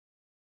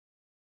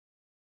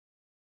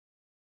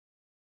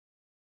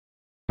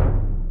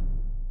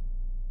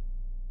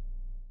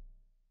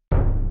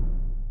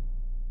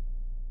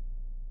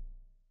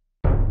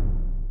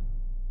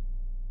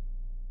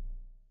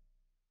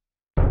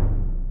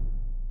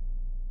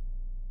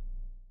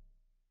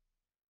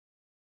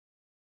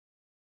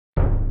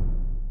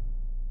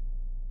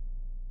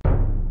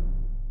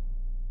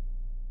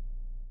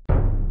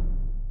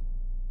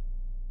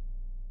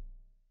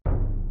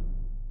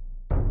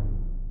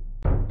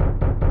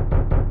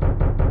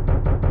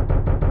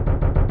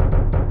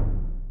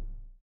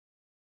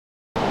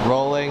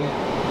Rolling.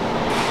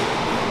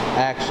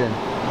 Action.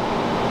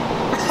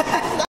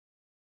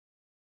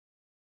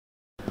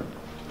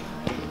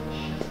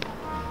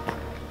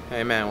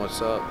 Hey man,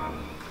 what's up?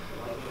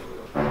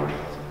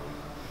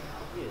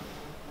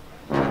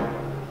 I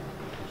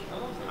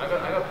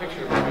got a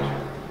picture of a picture.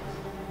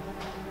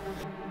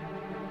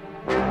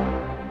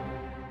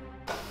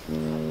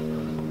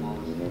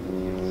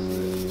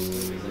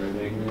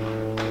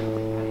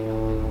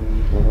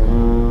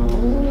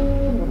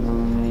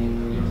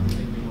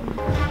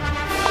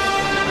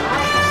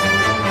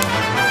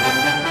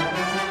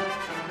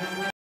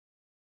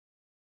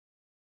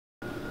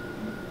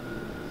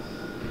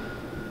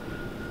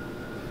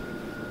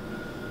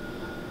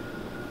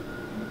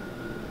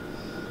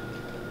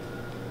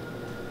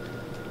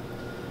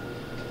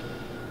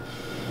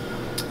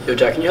 Yo,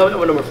 Jack, can you help me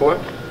with number 4?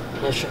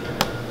 Yeah, sure. I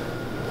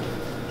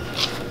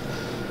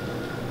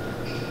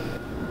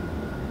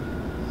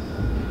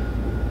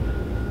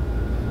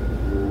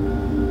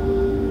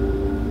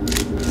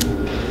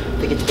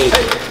think it's 8.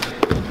 Hey.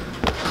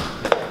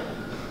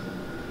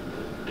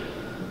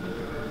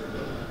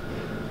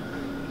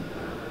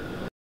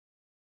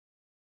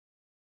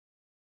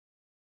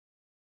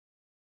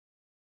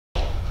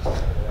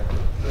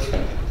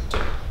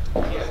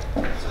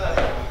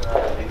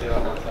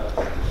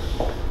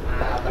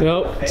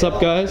 Yo, what's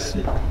up, guys?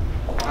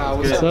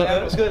 What's up?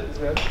 Man? What's good? What's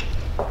good?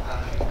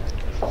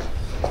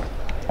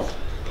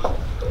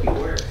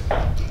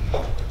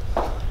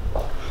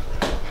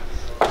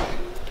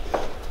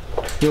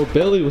 Yo,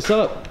 Billy, what's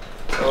up?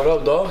 What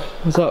up, dog?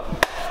 What's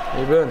up? How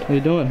you been? How you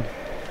doing?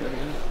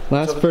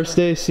 Last first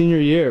day of senior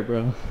year,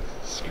 bro.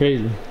 It's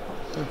crazy.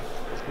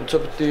 What's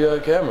up with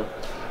the camera?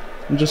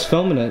 I'm just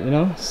filming it, you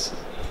know?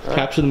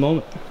 Capture the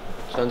moment.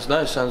 Sounds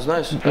nice, sounds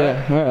nice.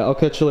 Yeah, alright, I'll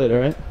catch you later,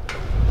 alright?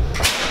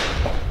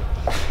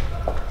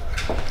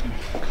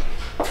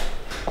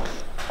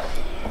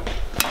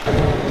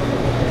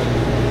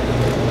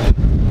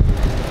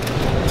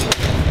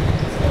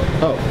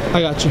 Oh,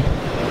 I got you.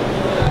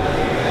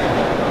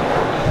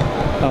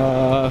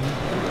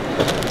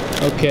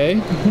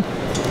 Okay.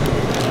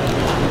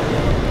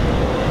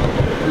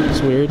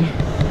 It's weird.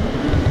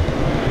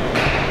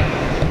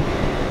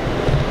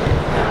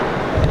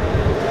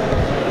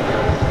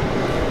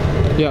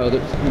 Yo,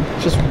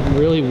 it's just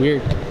really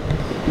weird.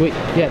 Wait,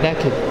 yeah, that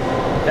kid.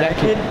 That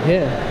kid?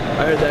 Yeah.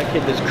 I heard that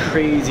kid does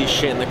crazy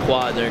shit in the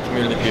quad during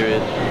community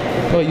period.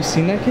 Oh, you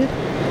seen that kid?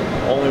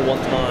 Only one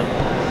time.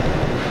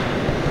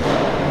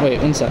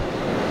 Wait, one sec.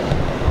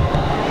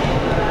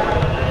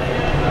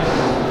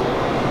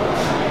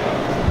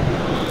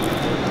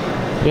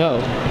 Yo,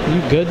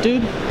 you good,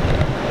 dude?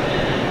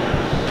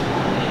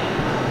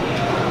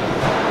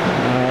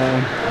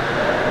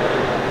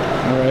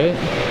 Alright.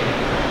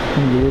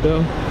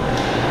 Weirdo.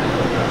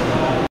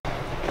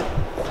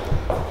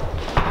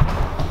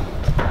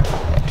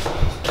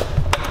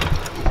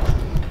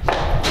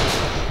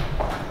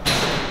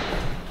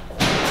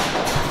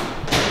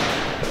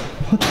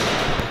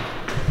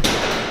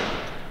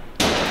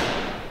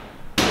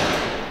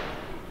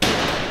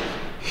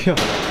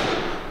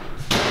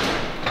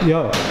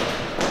 Yo,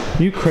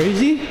 you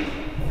crazy?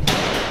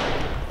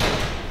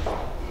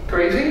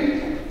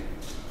 Crazy?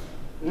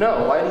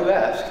 No, why do you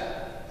ask?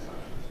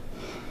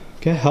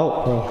 Get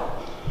help, bro.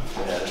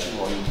 Yeah,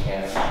 well, you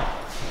can't.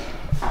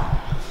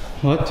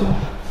 What? I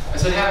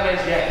said have a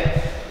nice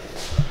day.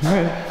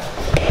 Alright.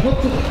 What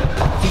the?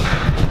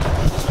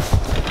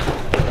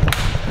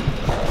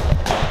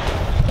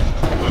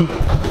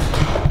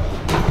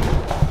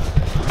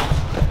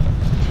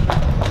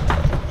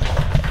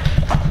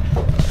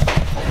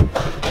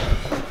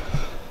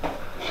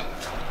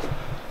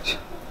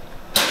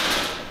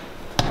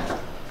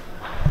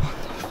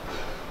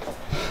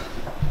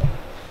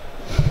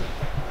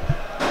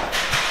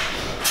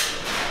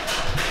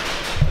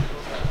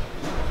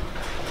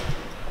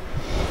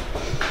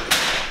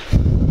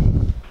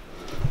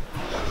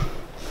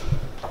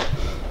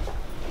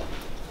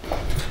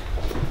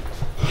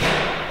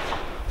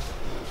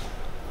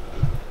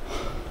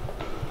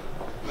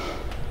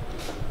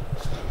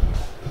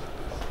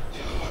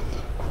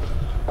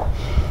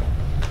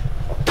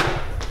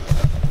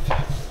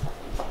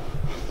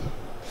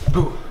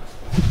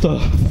 What the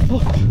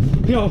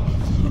fuck? Yo!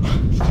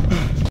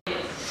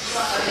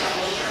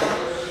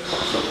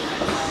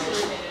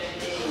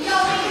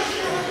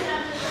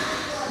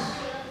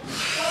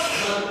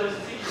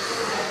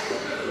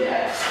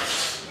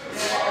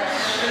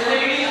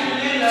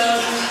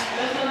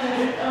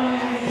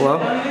 Hello?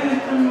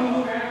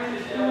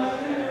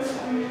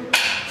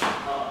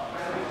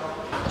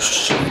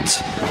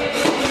 Shit.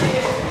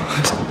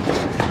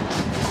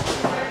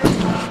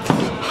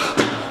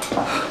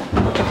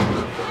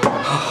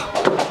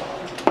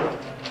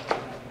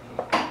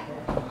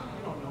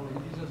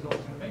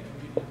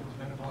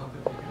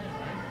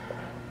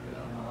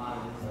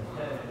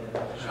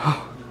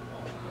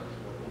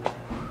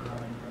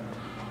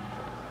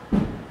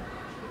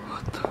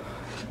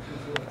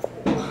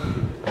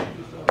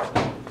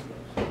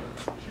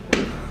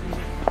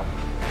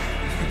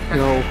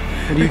 Yo,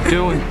 what are you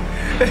doing?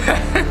 It's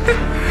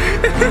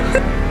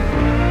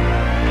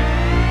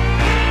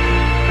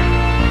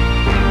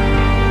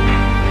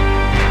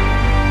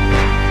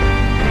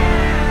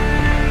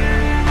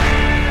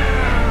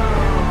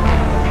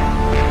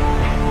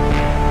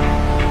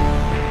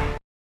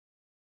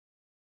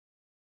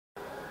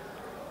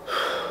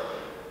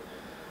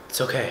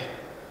okay.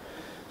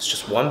 It's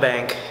just one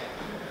bank.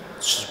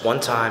 It's just one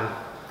time.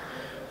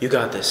 You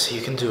got this.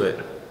 You can do it.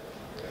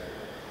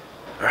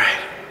 All right,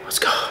 let's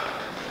go.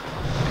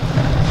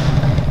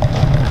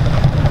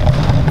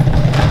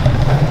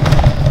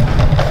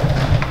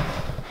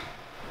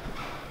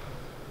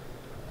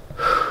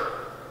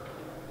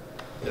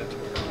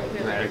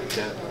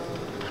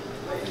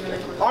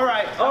 All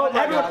right,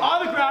 everyone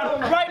on the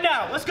ground right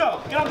now. Let's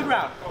go. Get on the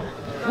ground.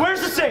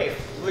 Where's the safe?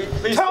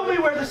 Please, tell me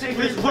where the safe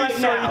is right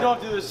now. Sir, you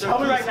don't do this, sir. Tell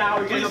me right now.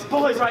 You're getting a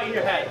bullet right in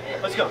your head.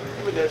 Let's go.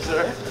 Over there,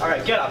 sir. All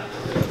right, get up.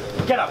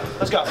 Get up.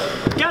 Let's go.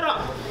 Get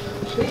up.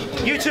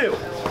 You too.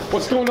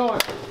 What's going on?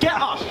 Get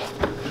up.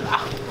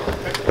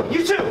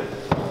 You too.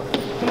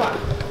 Come on.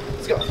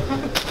 Let's go.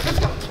 Let's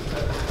go.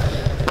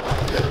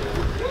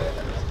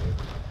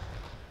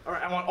 All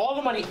right, I want all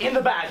the money in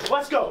the bag.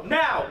 Let's go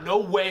now. No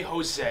way,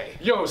 Jose.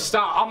 Yo,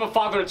 stop. I'm a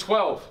father of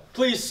 12.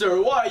 Please,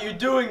 sir, why are you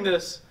doing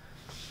this?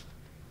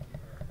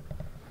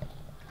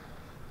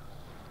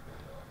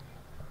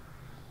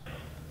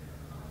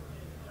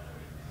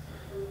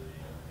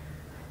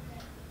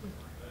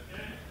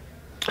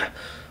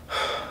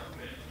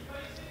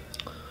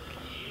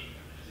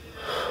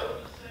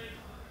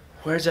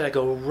 Where did I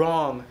go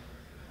wrong?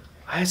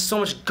 I had so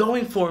much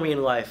going for me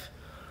in life.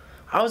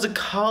 I was a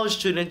college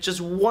student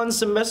just one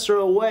semester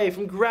away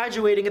from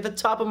graduating at the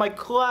top of my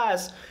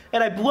class,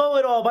 and I blow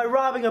it all by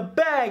robbing a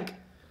bank.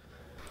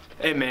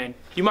 Hey, man,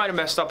 you might have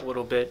messed up a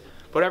little bit,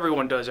 but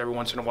everyone does every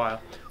once in a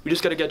while. We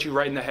just gotta get you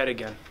right in the head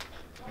again.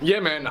 Yeah,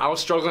 man, I was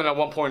struggling at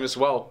one point as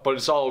well, but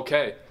it's all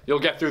okay. You'll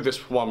get through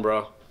this one,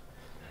 bro.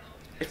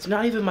 It's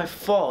not even my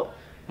fault.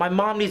 My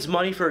mom needs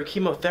money for her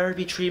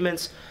chemotherapy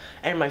treatments,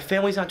 and my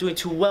family's not doing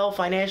too well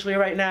financially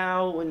right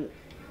now, and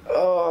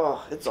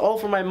it's all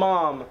for my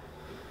mom.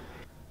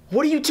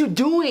 What are you two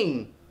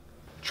doing?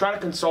 Trying to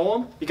console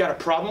him? You got a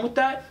problem with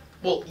that?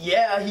 Well,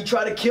 yeah, he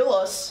tried to kill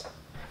us.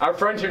 Our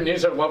friend here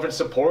needs our love and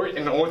support,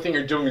 and the only thing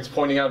you're doing is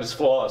pointing out his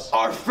flaws.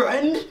 Our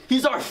friend?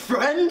 He's our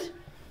friend?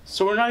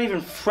 So we're not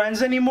even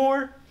friends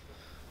anymore?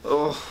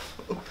 Oh.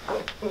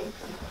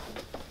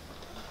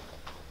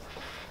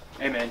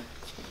 Hey, man,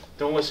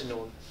 don't listen to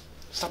him.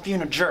 Stop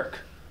being a jerk.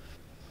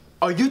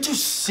 Are you two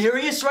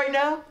serious right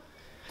now?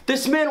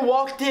 This man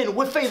walked in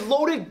with a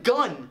loaded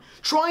gun,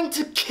 trying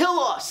to kill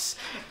us,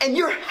 and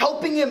you're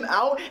helping him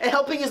out and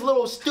helping his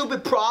little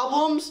stupid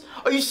problems?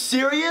 Are you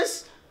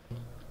serious?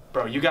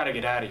 Bro, you gotta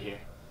get out of here.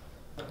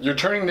 You're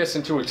turning this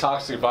into a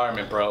toxic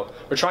environment, bro.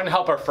 We're trying to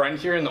help our friend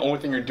here, and the only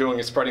thing you're doing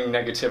is spreading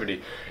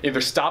negativity.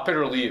 Either stop it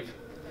or leave.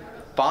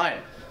 Fine,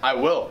 I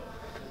will.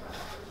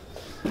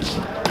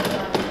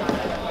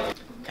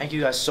 Thank you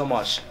guys so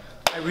much.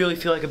 I really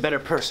feel like a better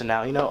person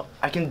now, you know?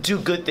 I can do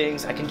good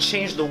things, I can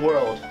change the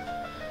world.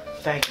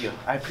 Thank you.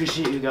 I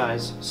appreciate you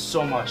guys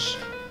so much.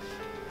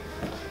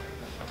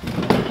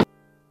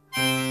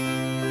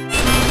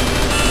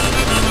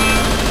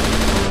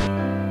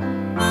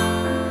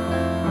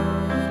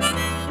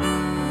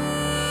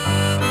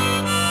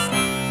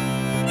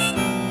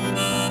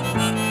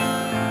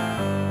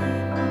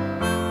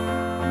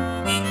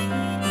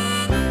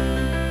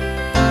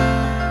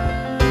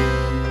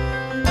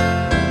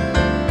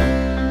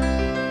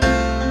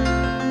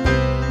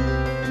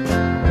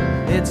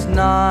 It's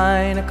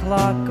 9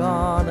 o'clock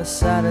on a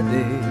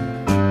Saturday.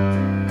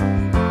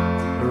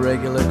 A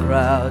regular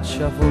crowd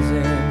shuffles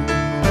in.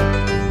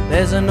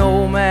 There's an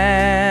old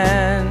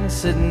man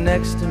sitting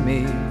next to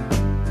me,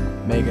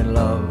 making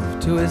love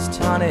to his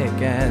tonic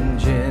and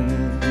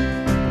gin.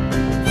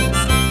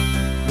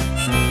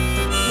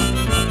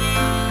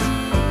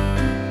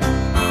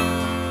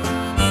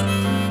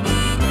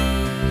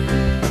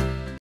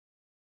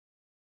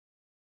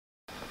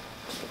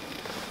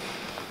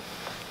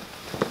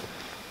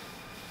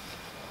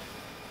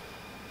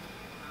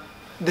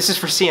 This is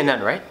for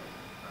CNN, right?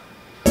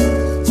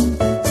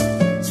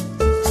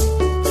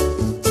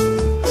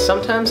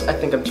 Sometimes I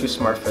think I'm too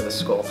smart for this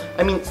school.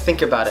 I mean,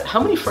 think about it.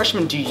 How many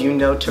freshmen do you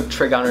know took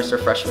trig honors their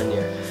freshman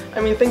year?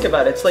 I mean, think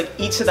about it. It's like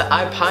e to the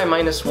I pi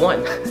minus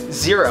 1.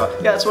 0.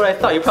 Yeah, that's what I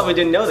thought. You probably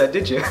didn't know that,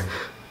 did you?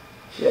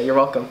 Yeah, you're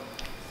welcome.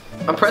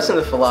 I'm president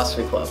of the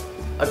philosophy club.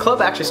 A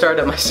club I actually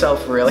started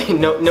myself, really.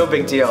 No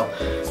big deal.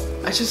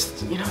 I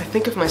just, I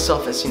think of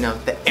myself as,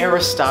 the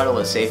Aristotle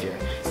of Xavier,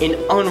 an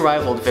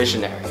unrivaled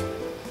visionary.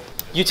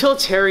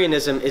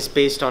 Utilitarianism is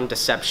based on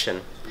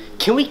deception.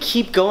 Can we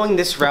keep going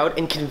this route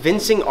and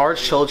convincing our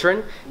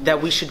children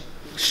that we should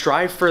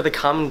strive for the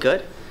common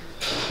good?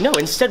 No,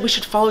 instead we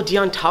should follow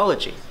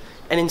deontology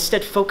and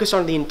instead focus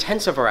on the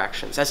intents of our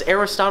actions. As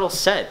Aristotle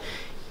said,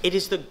 it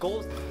is the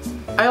goal.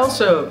 I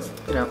also,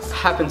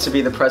 happen to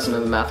be the president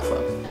of the math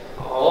club.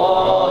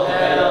 All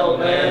hail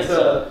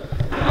Manta!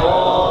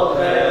 All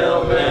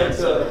hail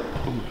Manta!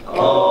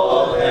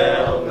 All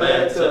hail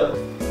Manta!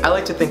 I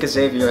like to think of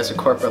Xavier as a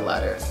corporate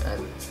ladder,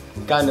 and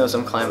God knows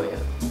I'm climbing it.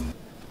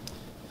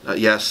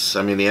 Yes,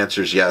 I mean the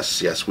answer is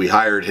yes. Yes, we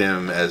hired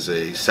him as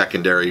a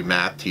secondary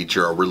math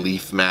teacher, a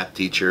relief math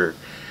teacher.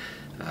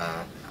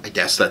 I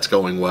guess that's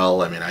going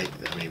well. I mean,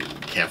 we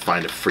can't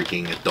find a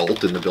freaking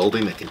adult in the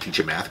building that can teach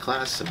a math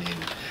class. I mean,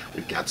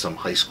 we've got some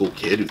high school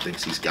kid who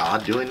thinks he's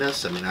God doing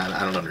this. I mean, I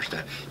don't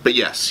understand. But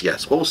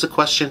yes. What was the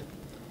question?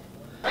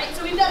 Right,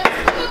 so we've got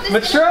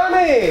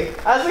Matrone!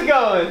 How's it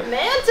going?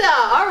 Manta!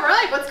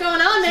 Alright, what's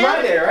going on, man? It's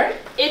my day, right?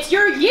 It's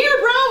your year,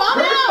 bro! I'm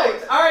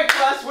Perfect! Alright,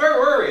 class, where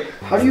were we?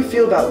 How do you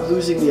feel about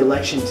losing the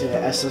election to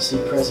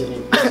SLC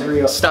President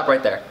Israel? Stop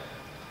right there.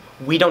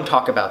 We don't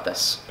talk about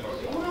this.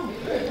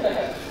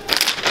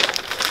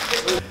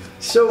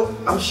 So,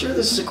 I'm sure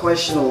this is a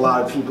question a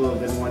lot of people have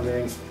been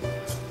wondering.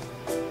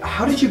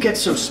 How did you get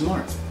so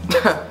smart?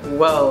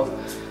 Well...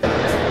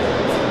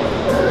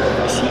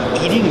 Is he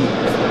eating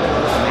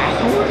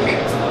math work?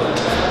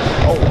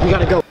 Oh, we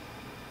gotta go.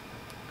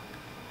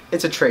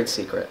 It's a trade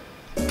secret.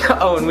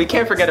 Oh, and we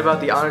can't forget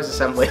about the Honors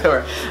Assembly,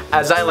 or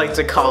as I like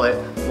to call it,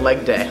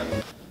 Leg Day.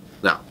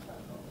 No,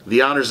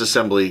 the Honors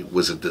Assembly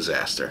was a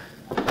disaster.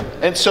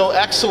 And so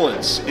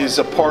excellence is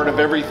a part of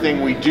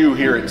everything we do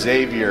here at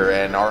Xavier,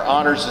 and our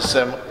Honors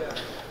Assembly.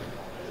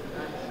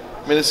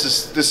 I mean, this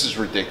is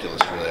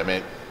ridiculous, really. I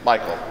mean,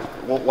 Michael,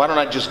 why don't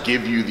I just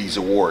give you these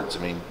awards? I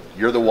mean,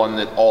 you're the one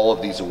that all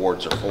of these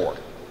awards are for.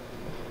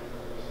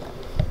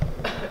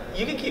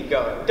 You can keep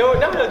going. No,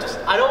 just,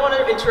 I don't want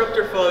to interrupt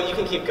your flow. You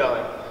can keep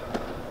going.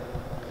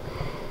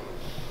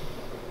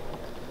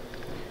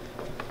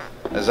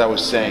 As I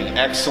was saying,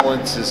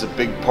 excellence is a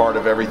big part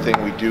of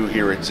everything we do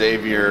here at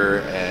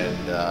Xavier,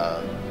 and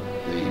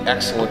the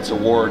Excellence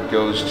Award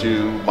goes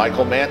to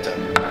Michael Manta.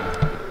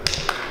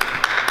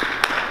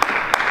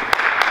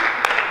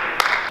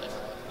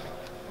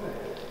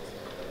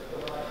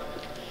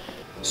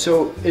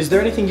 So, is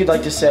there anything you'd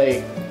like to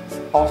say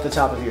off the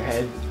top of your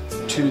head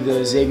to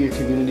the Xavier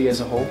community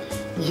as a whole?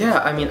 Yeah,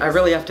 I mean, I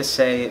really have to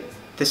say,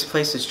 this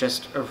place is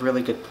just a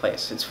really good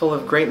place. It's full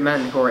of great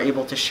men who are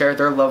able to share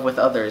their love with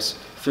others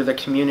through the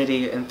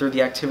community and through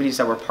the activities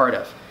that we're part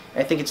of.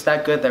 I think it's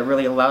that good that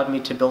really allowed me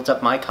to build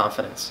up my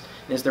confidence,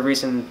 and is the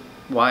reason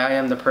why I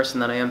am the person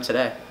that I am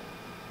today.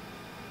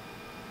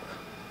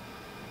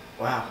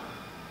 Wow.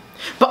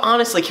 But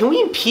honestly, can we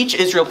impeach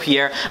Israel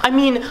Pierre? I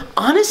mean,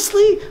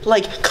 honestly,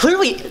 like,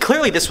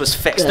 clearly this was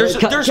fixed. There's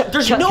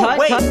no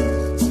way.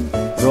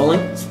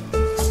 Rolling.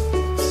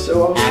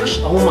 So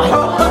Action. Oh my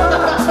god.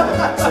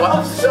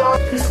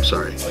 I'm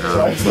sorry.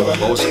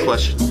 What was the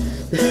question?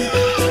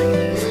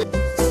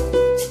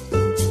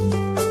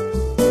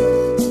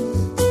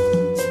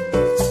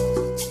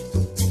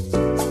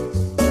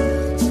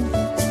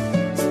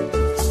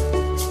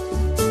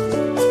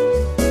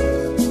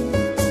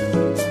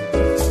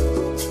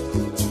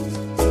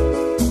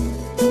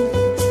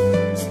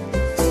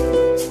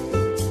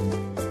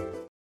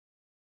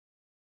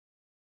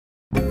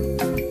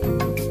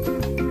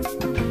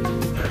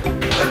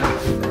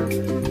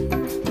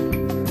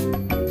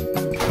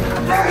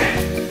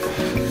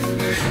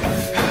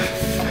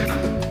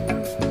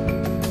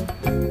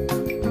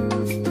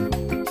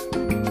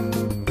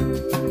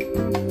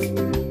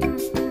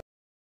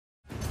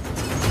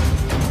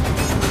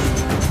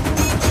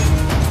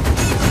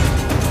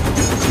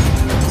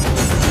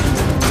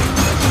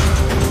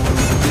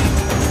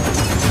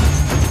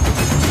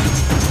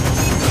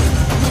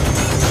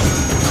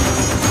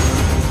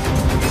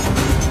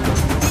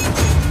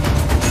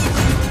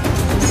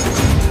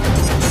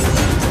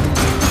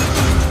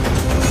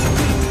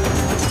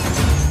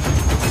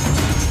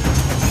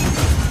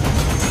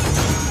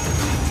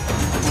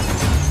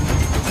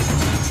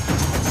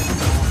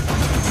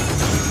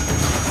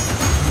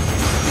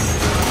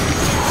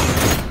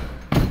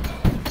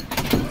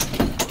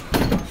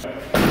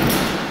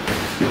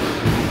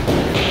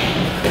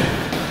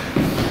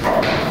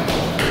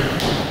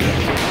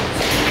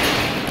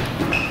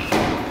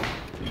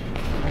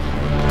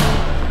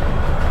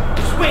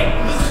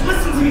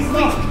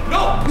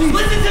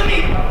 Listen to me!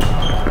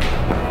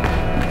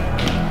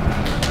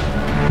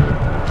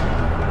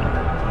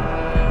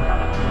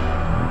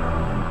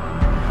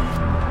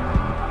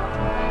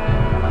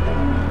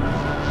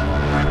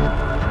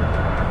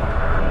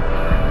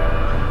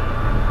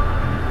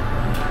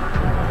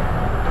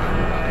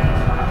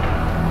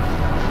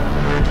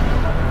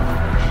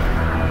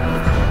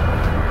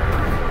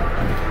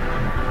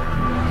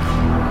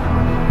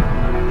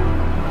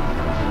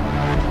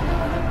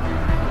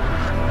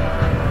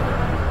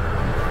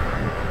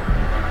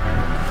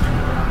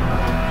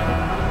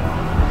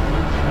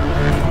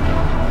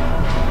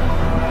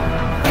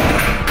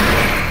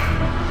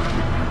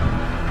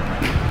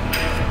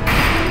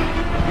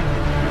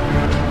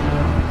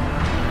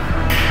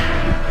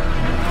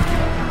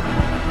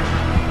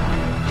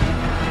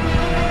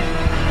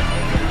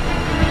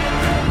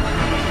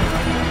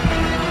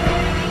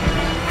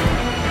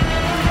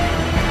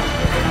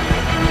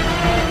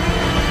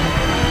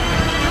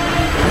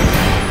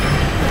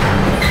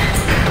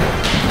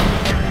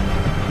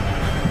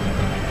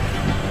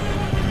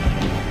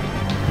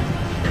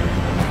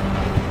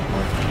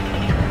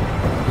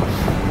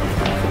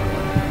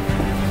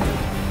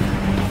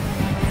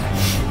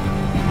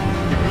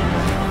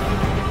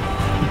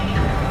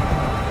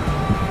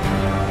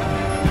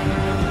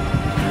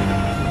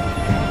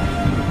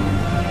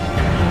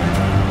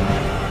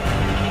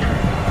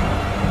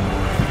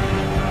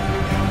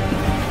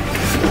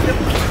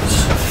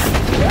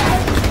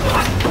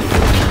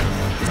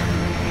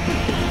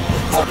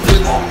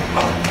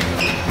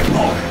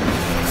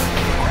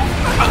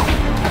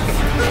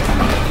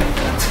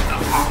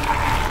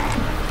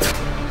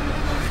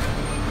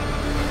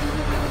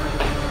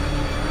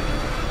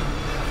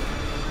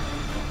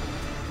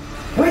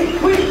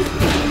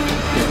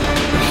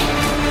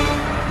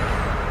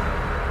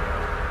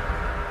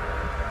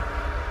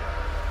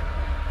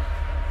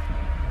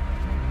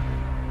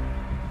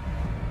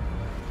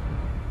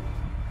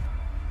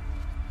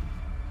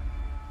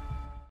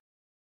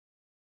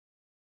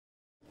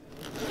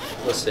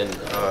 listen,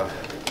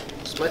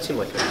 this might seem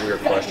like a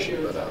weird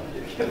question, but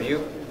have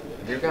you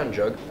gotten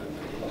Jug?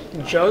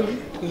 Jug?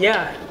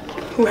 Yeah.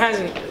 Who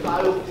hasn't?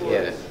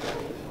 Yeah.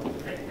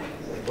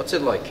 What's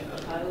it like?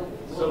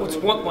 What's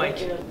what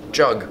like?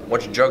 Jug.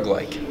 What's Jug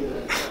like?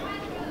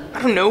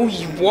 I don't know.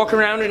 You walk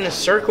around in a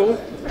circle,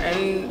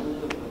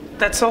 and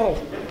that's all.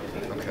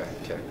 Okay.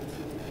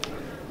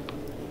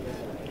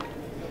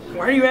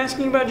 Why are you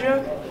asking about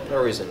Jug?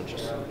 No reason.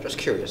 Just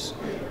curious.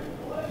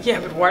 Yeah,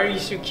 but why are you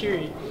so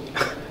curious?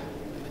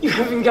 You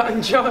haven't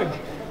gotten Jug,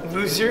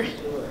 loser.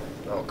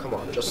 Oh, come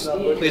on. Just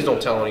please don't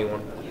tell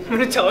anyone. I'm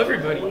gonna tell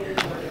everybody.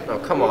 No,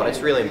 come on. It's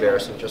really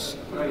embarrassing. Just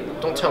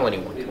don't tell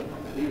anyone.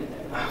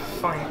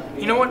 Fine.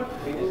 You know what?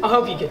 I'll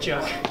help you get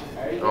Jug.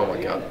 Oh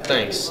my God.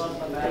 Thanks.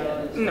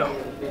 No.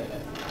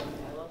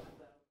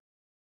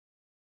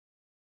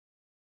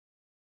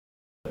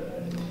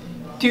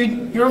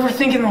 Dude, you're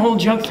overthinking the whole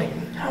Jug thing.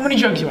 How many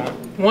jugs you want?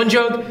 1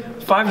 jug?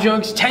 5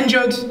 jugs? 10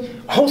 jugs?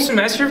 A whole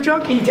semester of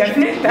Jug?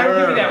 Indefinite? That would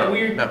give me that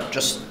weird... No,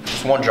 just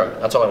 1 jug.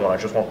 That's all I want. I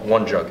just want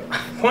 1 jug.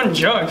 1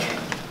 jug?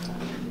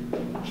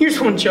 Here's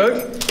 1 jug.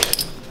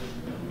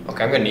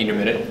 Okay, I'm gonna need a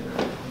minute.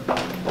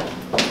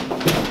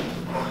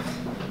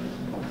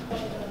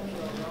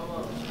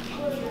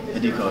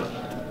 ID code.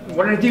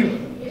 What did I do?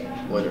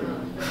 What?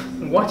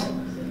 What?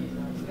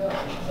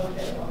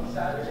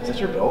 Is that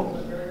your bill?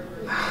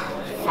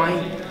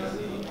 Fine.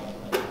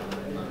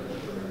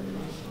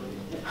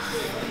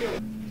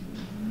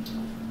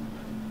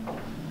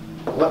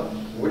 What?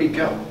 Where'd he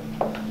go?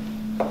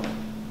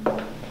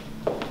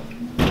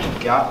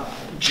 Got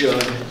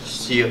Jug.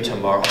 See you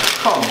tomorrow.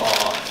 Come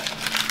on.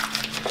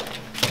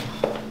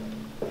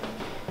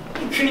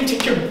 Couldn't you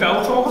take your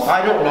belt off?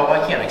 I don't know.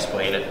 I can't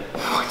explain it.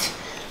 What?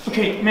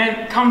 Okay,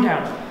 man, calm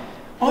down.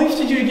 All you have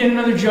to do to get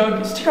another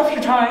jug is take off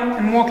your tie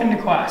and walk into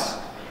class.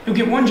 You'll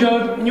get 1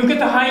 jug and you'll get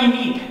the high you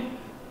need.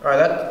 All right,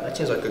 that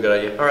seems like a good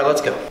idea. All right,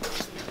 let's go.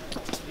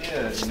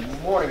 Yeah,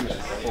 good morning,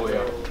 Mr.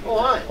 Polito. Oh,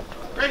 hi.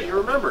 Great, you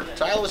remember.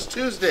 Tieless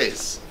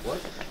Tuesdays. What?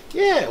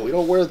 Yeah, we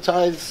don't wear the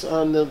ties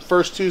on the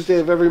first Tuesday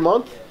of every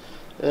month,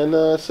 and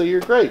so you're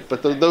great.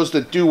 But those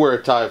that do wear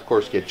a tie, of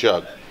course, get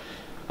Jug.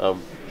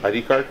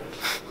 ID card?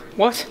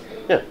 What?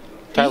 Yeah,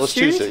 Tieless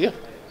Tuesday. Yeah,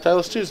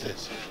 Tieless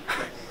Tuesdays.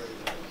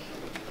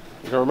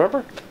 You don't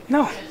remember?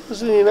 No.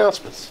 This is the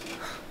announcements.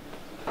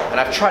 And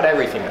I've tried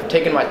everything. I've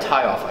taken my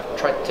tie off. I've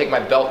tried to take my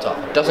belt off.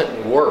 It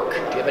doesn't work. Do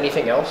you have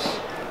anything else?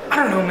 I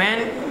don't know,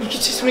 man. You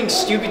could say something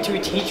stupid to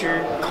a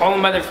teacher, call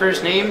them by their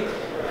first name.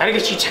 That'll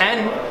get you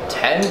 10.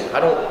 10? I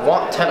don't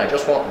want 10. I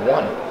just want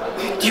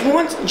 1. Do you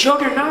want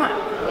Jug or not?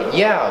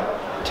 Yeah,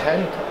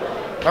 10.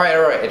 All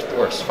right. It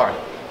works. Fine.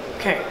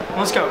 Okay,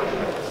 let's go.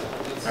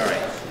 All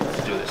right,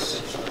 let's do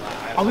this.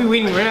 I'll be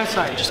waiting right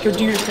outside. Just go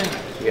do your thing.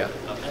 Yeah.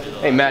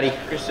 Hey, Maddie.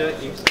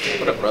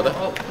 What up, brother?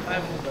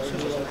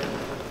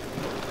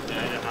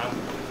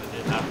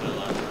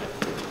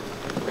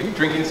 Are you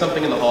drinking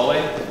something in the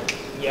hallway?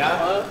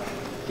 Yeah.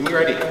 Give me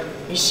your ID. Are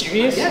you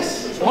serious?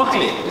 Yes. Why?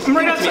 Just give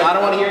it to me. I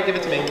don't want to hear it. Give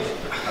it to me. I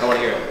don't want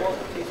to hear it.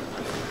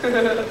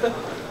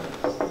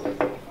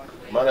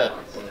 Come on in.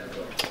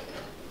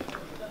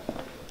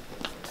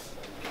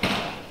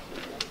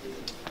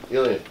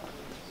 Elian,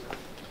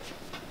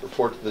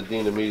 report to the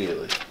dean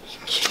immediately. Are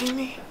you kidding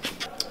me?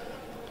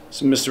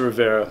 So, Mr.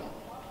 Rivera,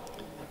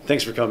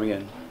 thanks for coming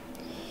in.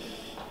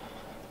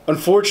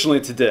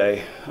 Unfortunately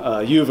today,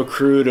 you have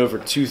accrued over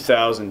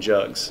 2,000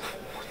 jugs.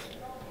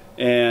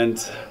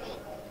 And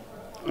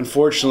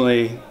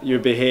unfortunately, your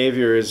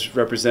behavior is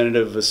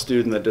representative of a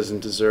student that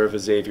doesn't deserve a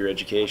Xavier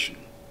education.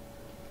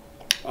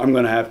 I'm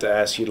going to have to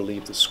ask you to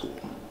leave the school.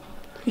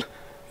 Are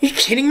you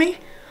kidding me?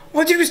 All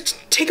I did was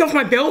take off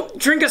my belt,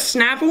 drink a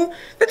Snapple?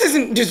 That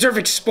doesn't deserve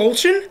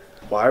expulsion.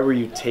 Why were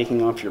you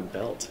taking off your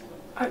belt?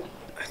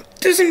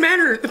 Doesn't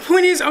matter. The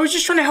point is, I was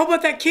just trying to help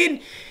out that kid.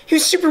 He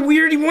was super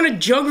weird. He wanted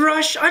Jug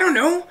Rush. I don't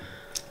know.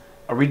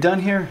 Are we done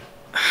here?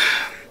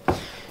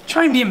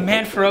 Try and be a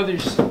man for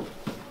others.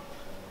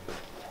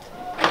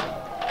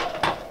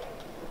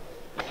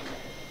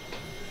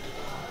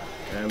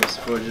 Yeah,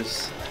 Mr.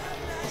 Forgeas.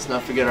 Let's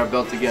not forget our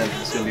belt again.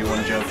 It's gonna be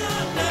 1 jug.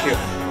 Thank you.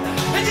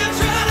 And you're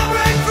trying to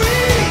break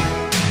free.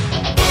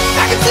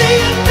 I can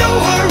see a new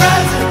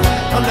horizon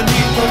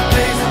underneath the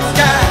blazing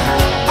sky.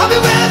 I'll be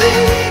where the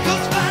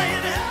eagles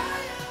flying high.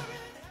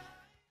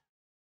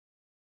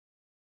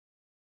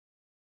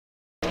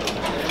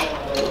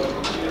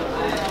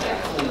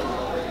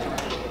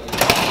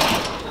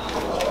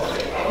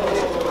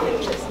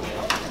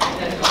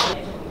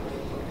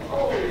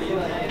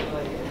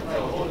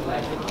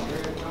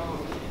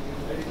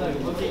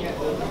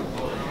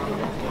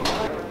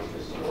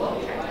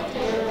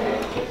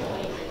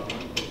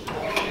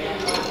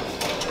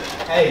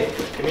 Hey,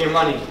 give me your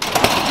money.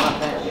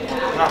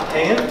 You're not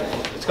paying?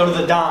 Let's go to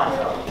the Don.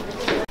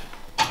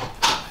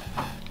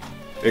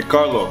 Hey,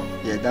 Carlo.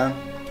 Yeah, Don?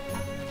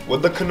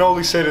 What'd the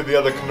cannoli say to the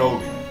other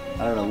cannoli?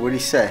 I don't know. What'd he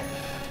say?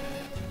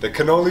 There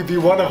can only be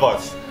one of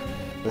us.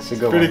 That's a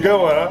good Pretty one.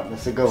 good one, huh?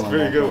 That's a good one.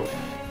 Pretty man. good.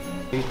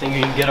 You think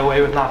you can get away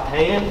with not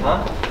paying,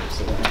 huh?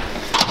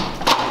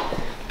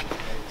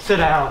 Sit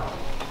down.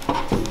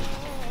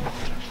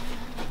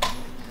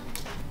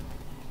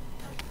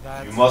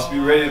 You must be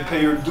ready to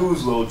pay your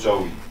dues, little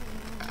Joey.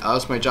 I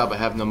lost my job. I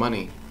have no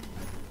money.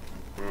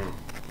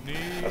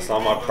 That's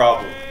not my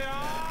problem.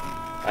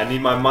 I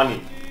need my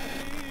money.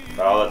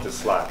 But I'll let this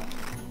slide.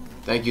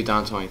 Thank you,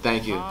 Don Tony.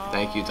 Thank you.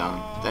 Thank you,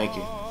 Don. Thank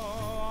you.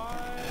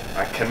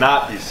 I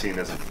cannot be seen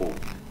as a fool.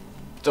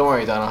 Don't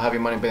worry, Don. I'll have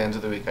your money by the end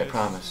of the week. I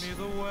promise.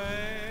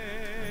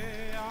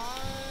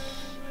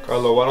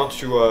 Carlo, why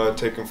don't you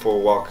take him for a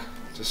walk?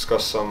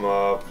 Discuss some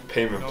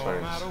payment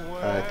plans.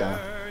 Alright, Don.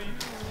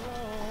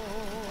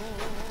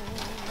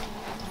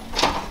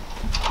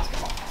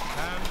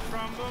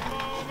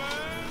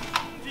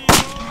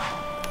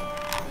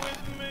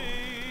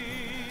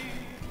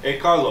 Hey,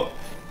 Carlo.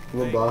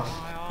 What, boss?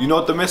 You know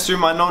what the mystery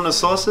of my Nona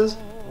sauce is?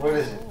 What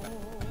is it?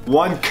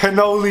 One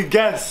cannoli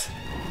guess.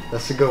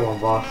 That's a good one,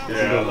 boss. That's a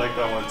Yeah, good I one. like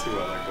that one too.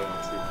 I like that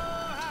one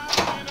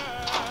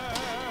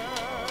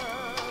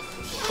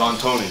too. Don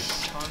Tony,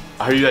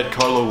 I heard you had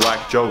Carlo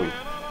whack Joey.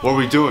 What are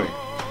we doing?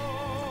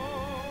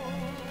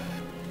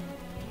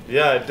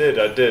 Yeah, I did.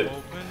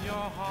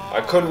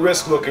 I couldn't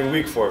risk looking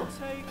weak for him.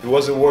 He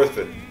wasn't worth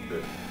it.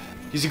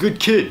 He's a good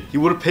kid. He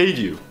would have paid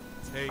you.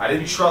 I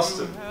didn't trust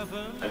him,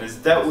 and his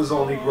debt was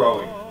only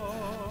growing.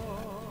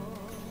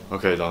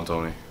 Okay, Don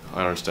Tony,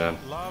 I understand.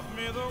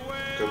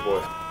 Good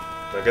boy.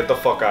 Now get the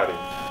fuck out of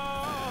here.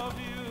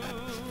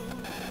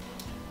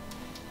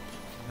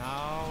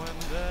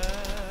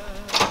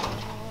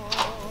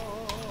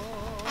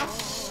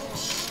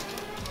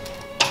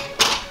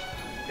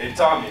 Hey,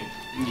 Tommy.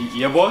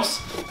 Yeah, boss?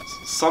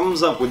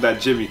 Something's up with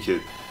that Jimmy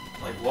kid.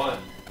 Like what?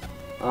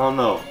 I don't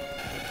know.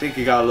 I think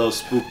he got a little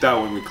spooked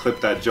out when we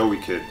clipped that Joey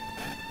kid.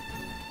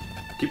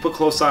 Keep a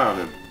close eye on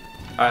him.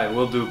 Alright,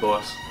 will do,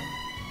 boss.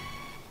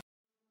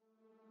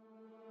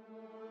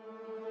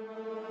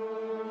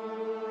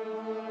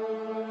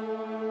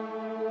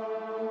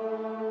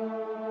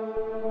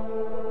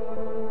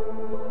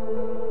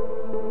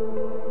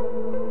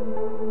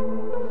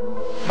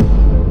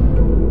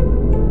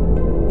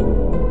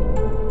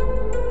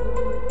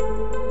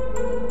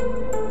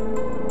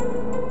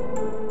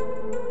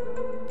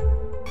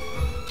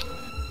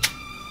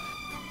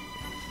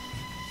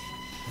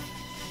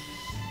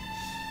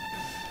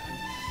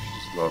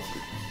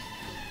 Lovely.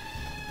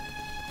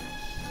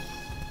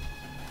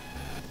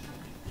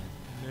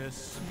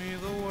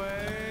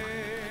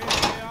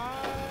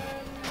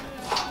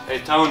 Hey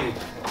Tony,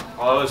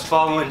 while I was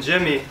following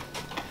Jimmy,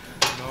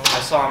 I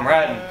saw him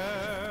ratting.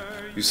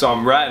 You saw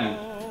him ratting?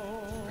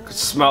 I could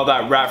smell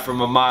that rat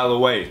from a mile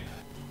away.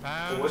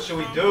 So what should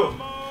we do?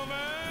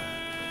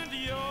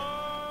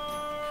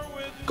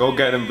 Go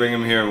get him, bring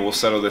him here, and we'll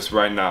settle this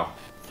right now.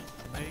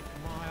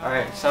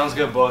 Alright, sounds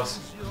good, boss.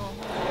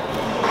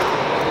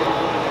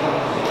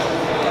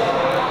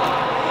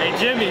 Hey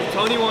Jimmy,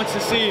 Tony wants to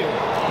see you.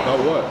 About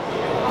what?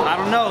 I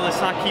don't know,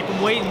 let's not keep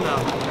him waiting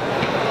though.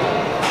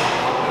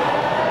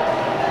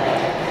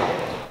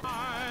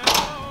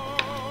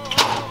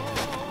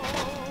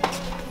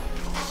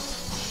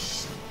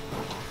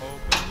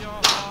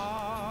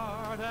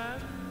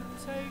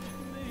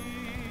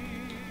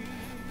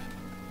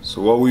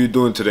 So what were you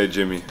doing today,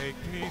 Jimmy?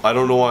 I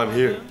don't know why I'm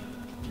here.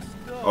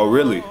 Oh,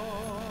 really?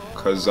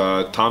 Cause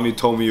Tommy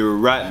told me you were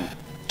ratting.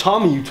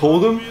 Tommy, you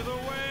told him?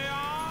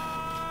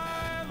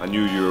 I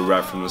knew you were a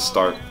rat from the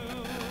start.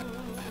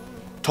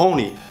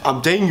 Tony,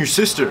 I'm dating your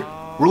sister.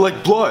 We're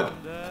like blood.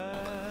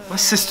 My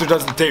sister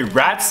doesn't date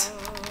rats.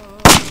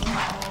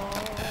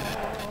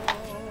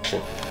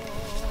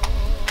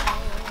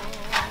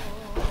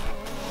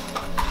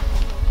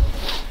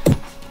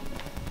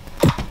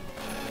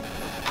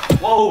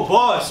 Whoa,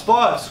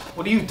 boss,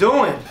 what are you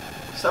doing?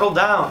 Settle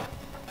down.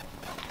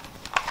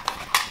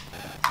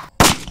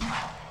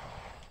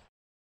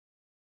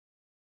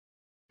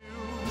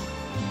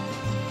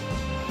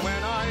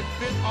 When I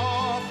bit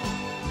off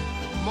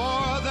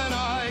more than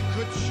I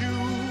could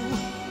chew,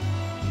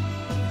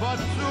 but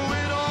through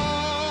it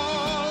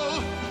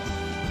all,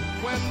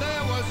 when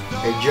there was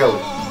Hey Joey,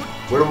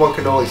 what did one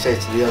cannoli say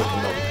to the other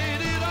cannoli?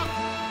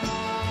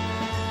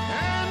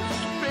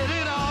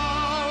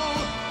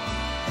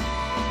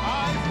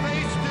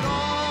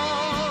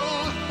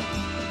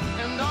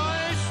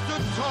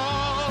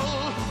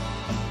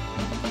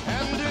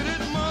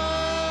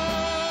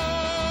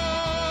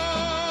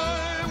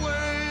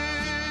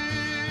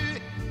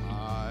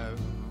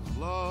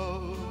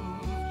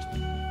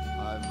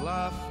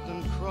 laughed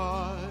and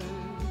cried.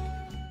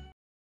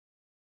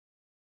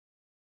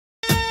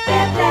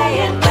 They're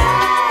playing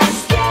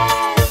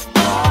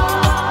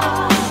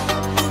basketball.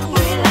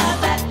 We love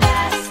that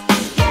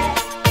basketball.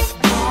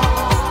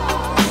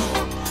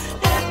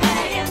 They're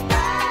playing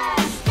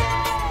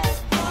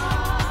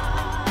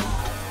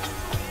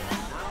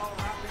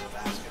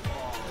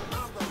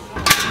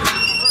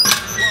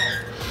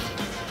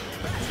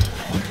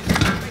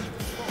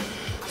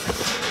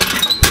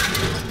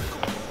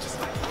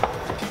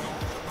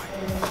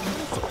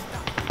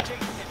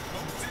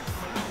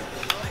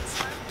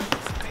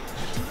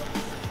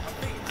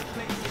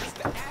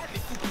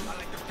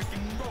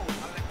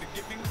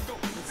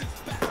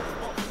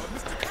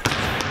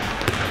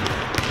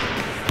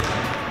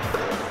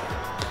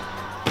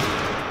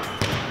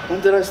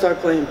When did I start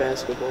playing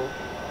basketball?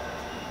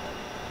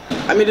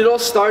 I mean, it all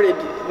started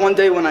one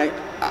day when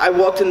I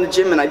walked in the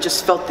gym and I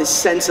just felt this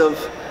sense of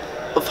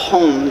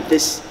home.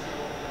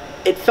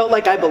 It felt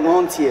like I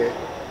belonged here.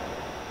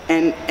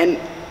 And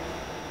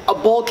a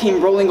ball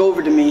came rolling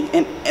over to me,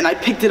 and I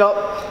picked it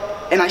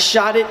up, and I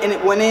shot it, and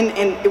it went in,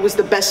 and it was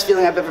the best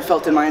feeling I've ever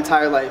felt in my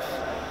entire life.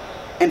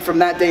 And from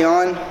that day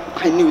on,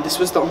 I knew this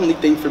was the only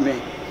thing for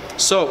me.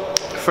 So,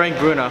 Frank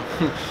Bruno,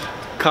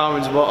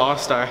 Commons Ball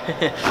All-Star.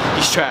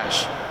 He's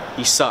trash.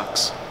 He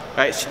sucks.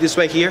 Right? See this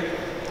right here?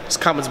 It's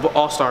Commons Ball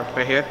All-Star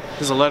right here.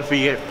 There's a letter for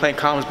you playing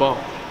Commons Ball.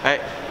 Right?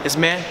 This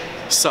man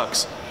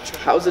sucks.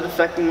 How is it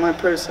affecting my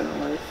personal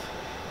life?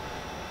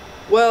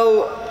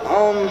 Well,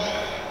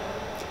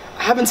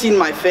 I haven't seen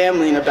my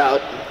family in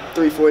about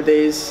 3-4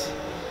 days.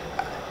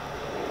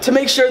 To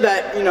make sure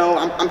that, you know,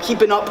 I'm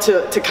keeping up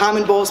to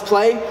Common Ball's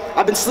play,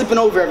 I've been sleeping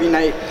over every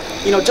night,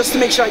 you know, just to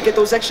make sure I get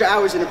those extra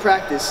hours into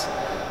practice.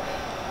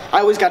 I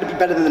always got to be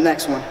better than the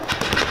next one.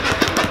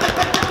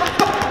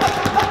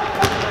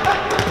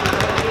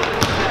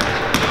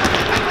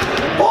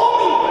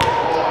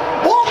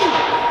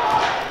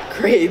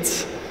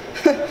 Grades.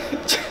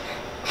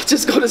 I'll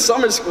just go to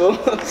summer school.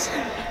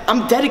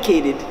 I'm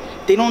dedicated.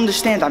 They don't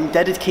understand. I'm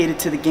dedicated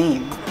to the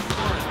game.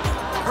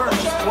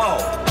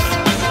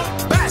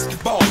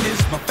 Basketball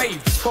is my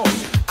favorite sport.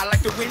 I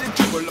like the way they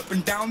dribble up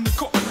and down the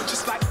court,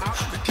 just like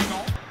I'm the king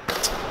on.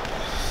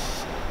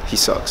 He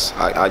sucks.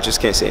 I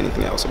just can't say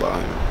anything else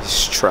about him.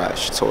 He's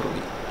trash,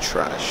 totally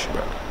trash,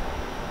 bro.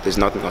 There's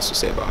nothing else to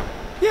say about him.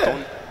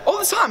 Yeah, all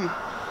the time.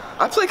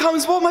 I play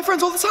Commons Ball with my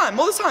friends all the time,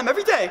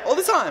 every day, all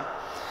the time.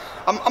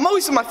 I'm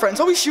always with my friends,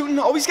 always shooting,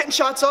 always getting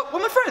shots up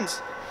with my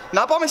friends.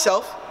 Not by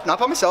myself,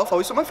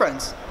 always with my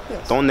friends.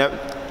 Yes. Don't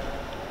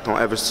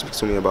ever speak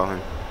to me about him,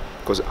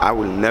 because I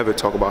will never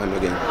talk about him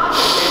again.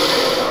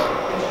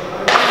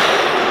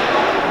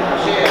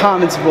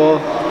 Commons Ball,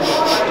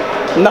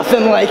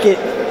 nothing like it.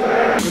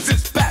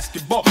 It's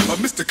basketball,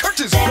 Mr.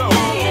 Curtis Blow.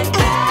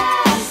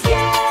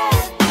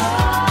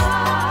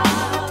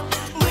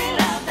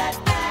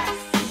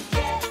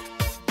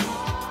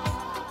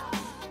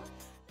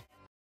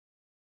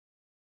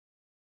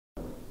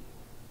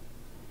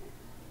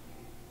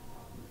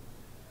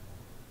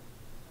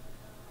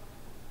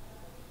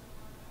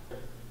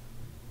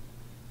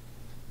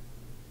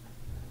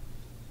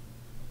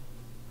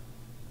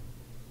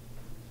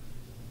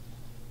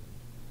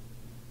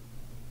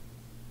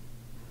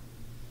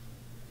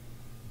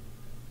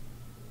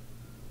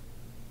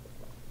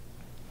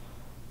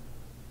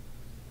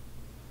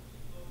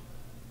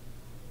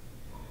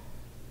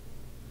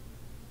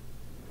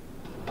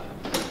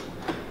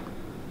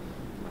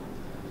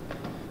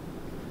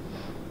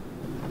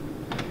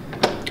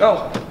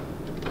 Oh,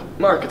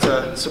 Mark, it's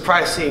a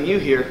surprise seeing you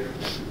here.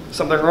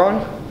 Something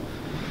wrong?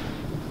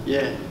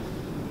 Yeah.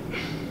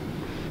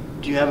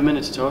 Do you have a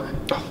minute to talk?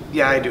 Oh,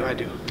 yeah, I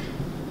do.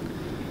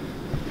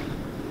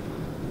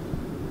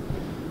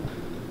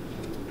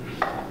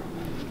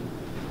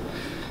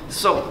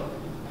 So,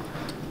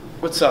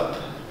 what's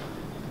up?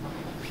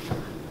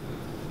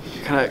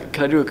 Can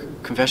I do a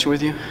confession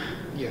with you?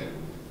 Yeah. In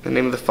the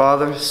name of the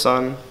Father,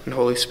 Son, and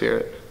Holy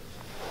Spirit.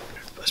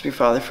 Bless me,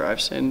 Father, for I've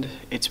sinned.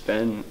 It's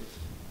been...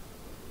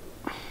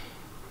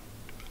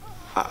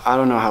 I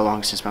don't know how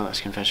long since my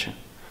last confession.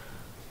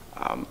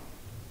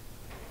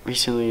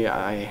 Recently,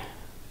 I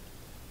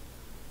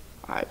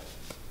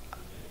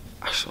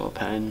stole a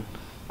pen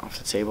off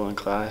the table in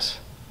class.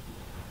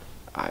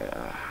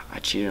 I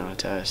cheated on a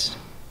test.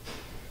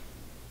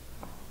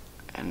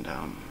 And,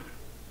 I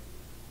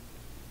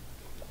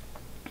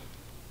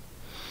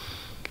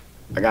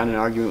got in an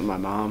argument with my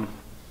mom,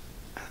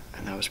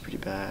 and that was pretty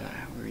bad.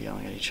 We were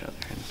yelling at each other,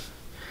 and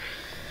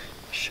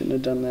I shouldn't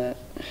have done that.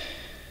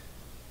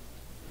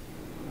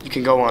 You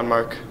can go on,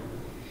 Mark.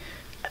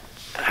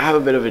 I have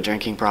a bit of a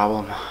drinking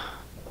problem,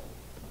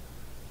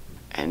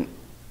 and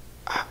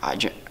I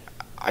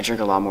drink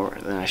a lot more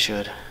than I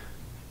should.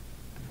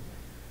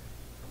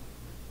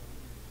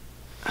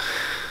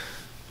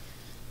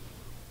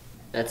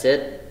 That's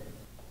it?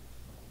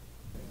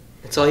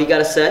 That's all you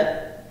gotta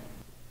say?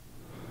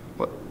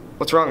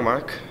 What's wrong,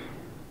 Mark?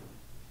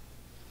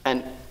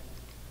 And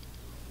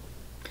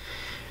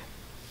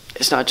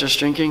it's not just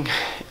drinking,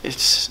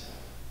 it's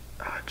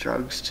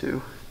drugs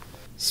too.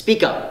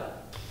 Speak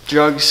up.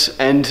 Drugs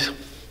and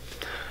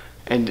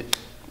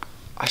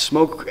I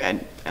smoke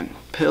and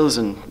pills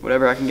and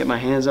whatever I can get my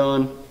hands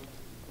on.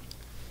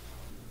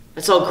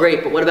 That's all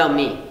great, but what about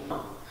me?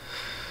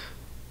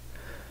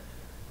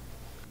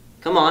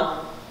 Come on.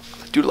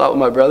 I do a lot with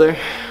my brother.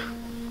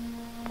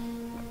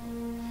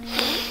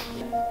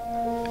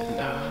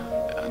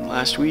 And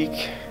last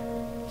week,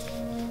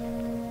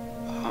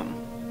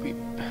 we...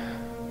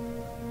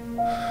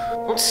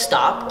 Don't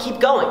stop, keep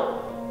going.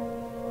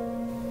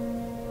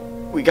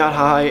 We got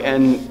high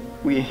and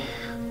we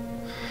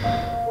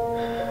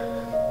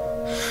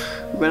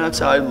went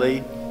outside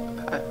late,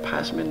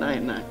 past midnight,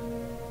 and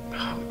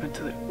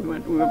we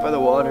went by the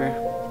water.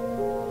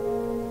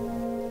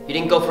 You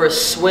didn't go for a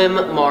swim,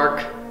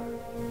 Mark.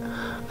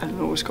 I don't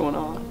know what's going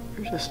on.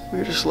 We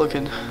were just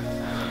looking.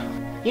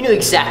 You knew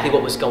exactly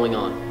what was going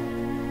on.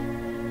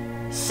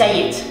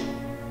 Say it.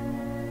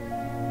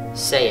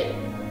 Say it.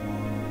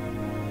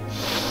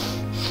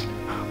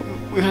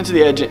 We went to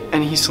the edge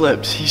and he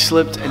slipped. He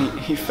slipped and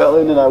he fell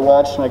in and I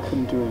watched and I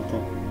couldn't do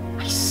anything.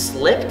 I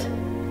slipped?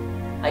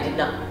 I did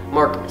not.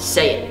 Mark,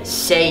 say it.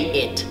 Say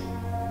it.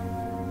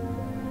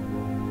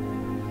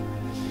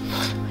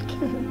 I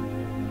can't.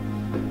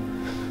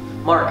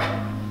 Mark,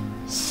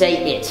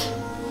 say it.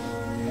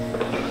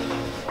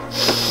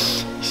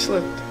 He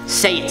slipped.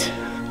 Say it.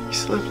 He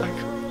slipped like...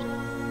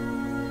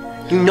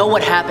 You know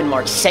what happened,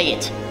 Mark. Say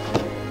it.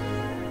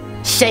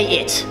 Say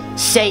it.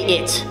 Say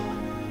it.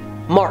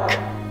 Mark.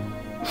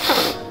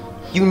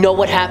 You know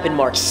what happened,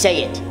 Mark.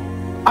 Say it.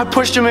 I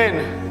pushed him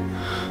in.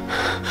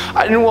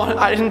 I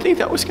didn't think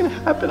that was gonna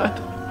happen. I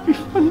thought it'd be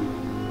funny.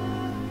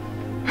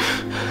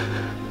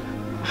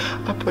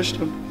 I pushed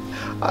him.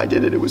 I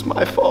did it. It was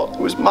my fault.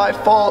 It was my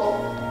fault.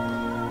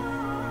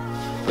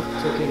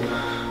 It's okay.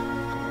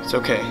 It's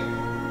okay.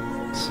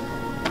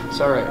 It's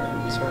all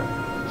right. It's all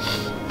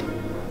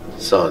right.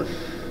 Son,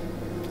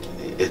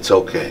 it's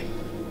okay.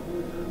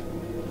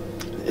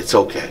 It's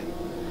okay.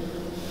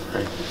 All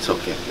right? It's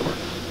okay. Come on.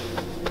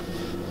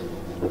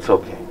 It's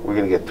okay. We're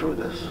gonna get through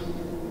this.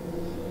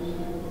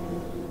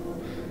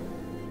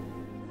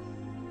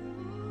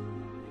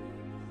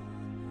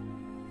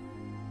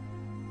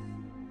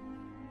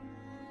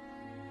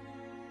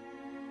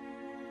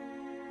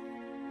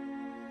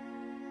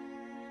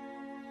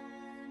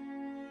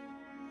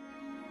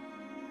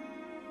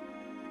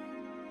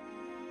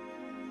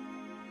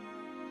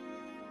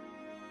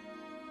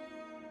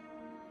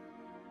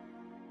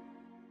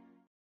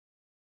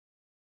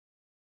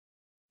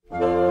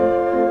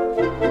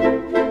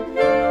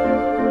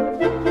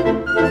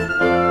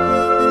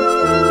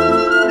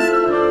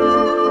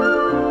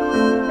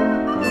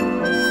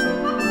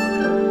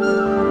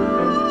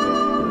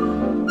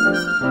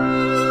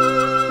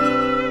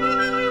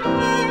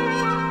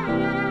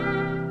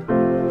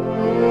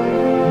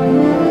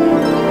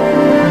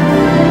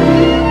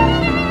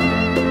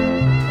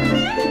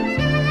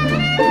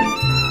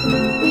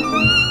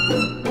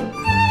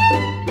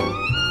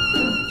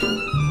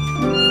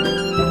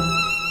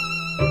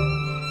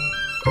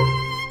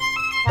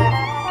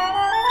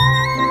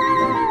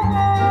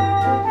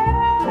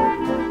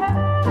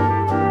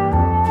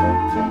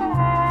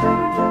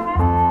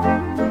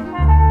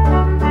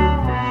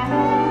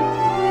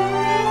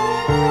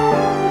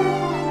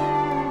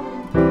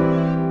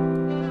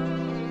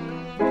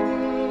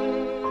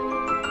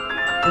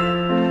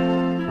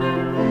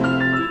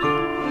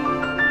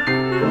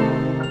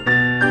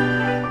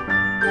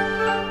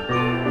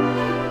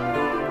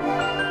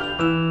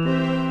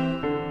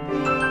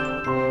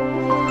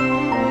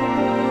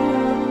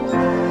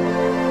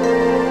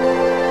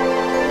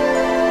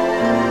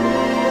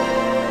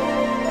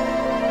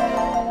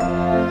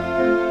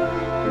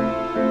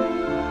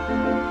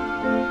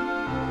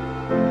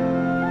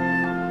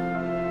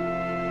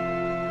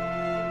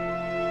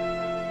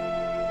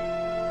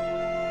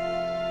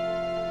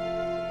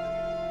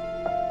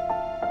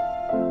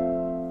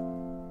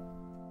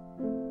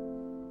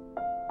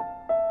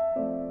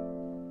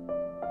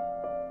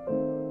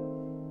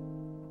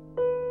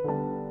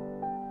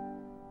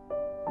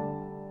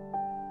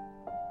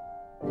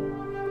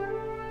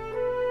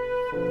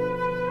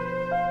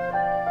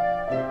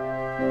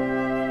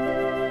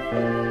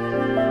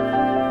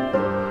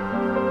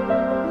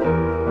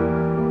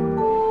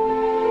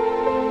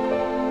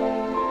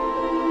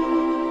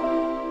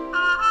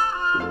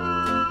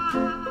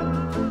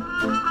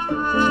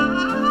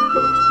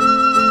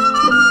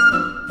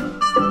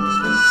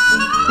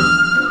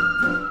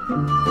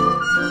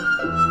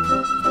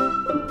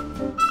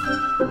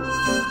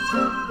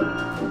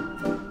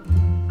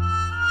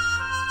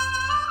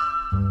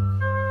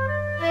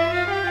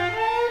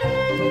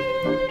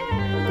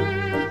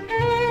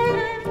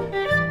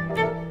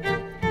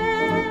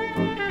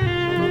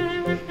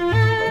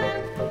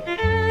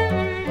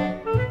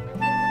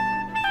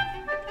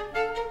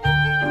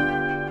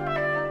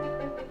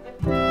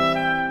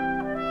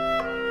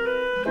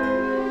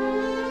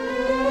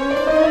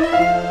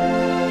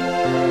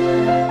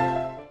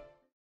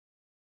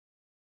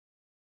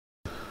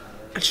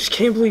 I just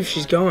can't believe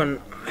she's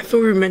gone. I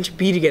thought we were meant to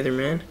be together,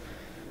 man.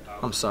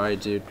 I'm sorry,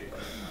 dude.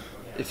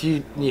 If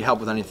you need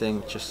help with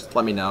anything, just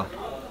let me know.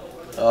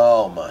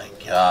 Oh my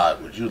God,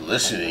 would you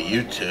listen to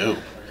you two?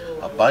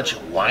 A bunch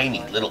of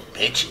whiny little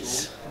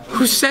bitches.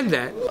 Who said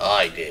that?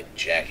 I did,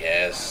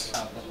 jackass.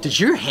 Did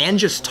your hand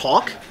just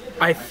talk?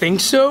 I think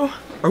so.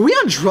 Are we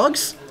on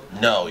drugs?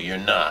 No, you're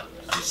not.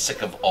 I'm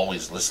sick of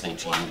always listening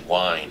to you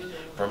whine.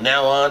 From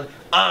now on,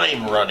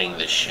 I'm running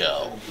the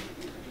show.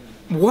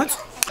 What?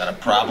 Got a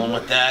problem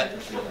with that?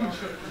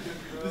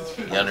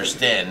 You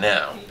understand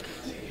now.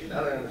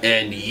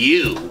 And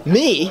you.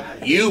 Me?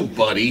 You,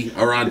 buddy,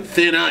 are on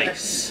thin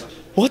ice.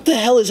 What the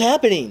hell is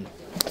happening?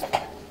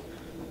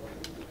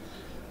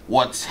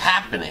 What's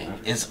happening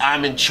is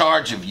I'm in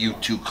charge of you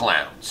two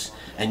clowns.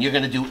 And you're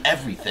gonna do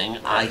everything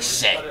I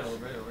say.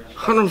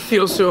 I don't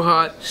feel so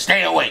hot.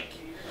 Stay awake.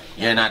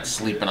 You're not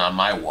sleeping on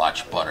my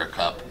watch,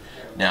 Buttercup.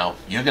 Now,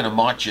 you're gonna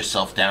march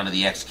yourself down to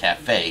the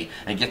X-Cafe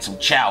and get some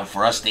chow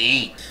for us to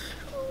eat.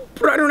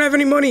 But I don't have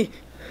any money.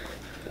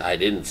 I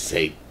didn't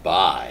say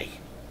buy.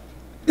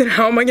 Then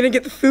how am I gonna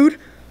get the food?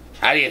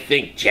 How do you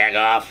think,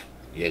 Jagoff?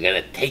 You're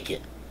gonna take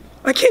it.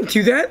 I can't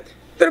do that.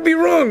 That'd be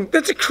wrong.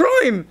 That's a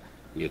crime.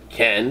 You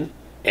can,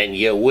 and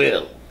you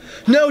will.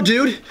 No,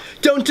 dude.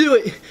 Don't do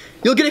it.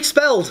 You'll get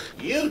expelled.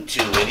 You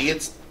two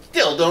idiots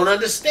still don't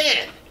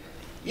understand.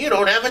 You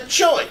don't have a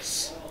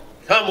choice.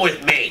 Come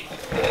with me.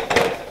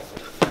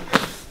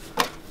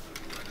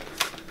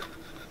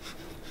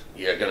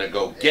 You're gonna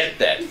go get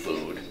that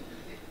food,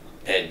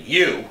 and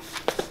you're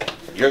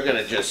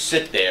gonna just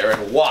sit there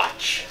and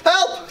watch.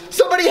 Help!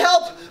 Somebody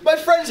help! My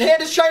friend's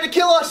hand is trying to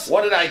kill us!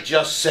 What did I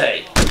just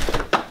say?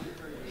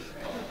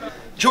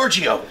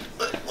 Giorgio,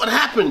 what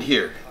happened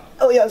here?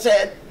 Elian's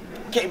hand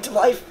came to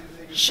life,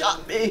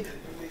 shot me,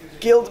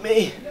 killed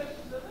me,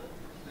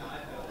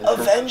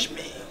 avenged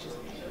me.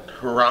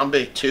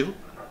 Harambe too?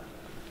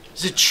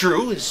 Is it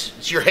true?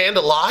 Is your hand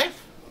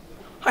alive?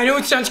 I know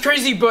it sounds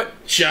crazy, but...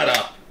 Shut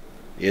up.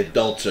 The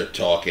adults are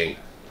talking.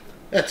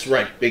 That's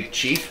right, Big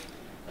Chief.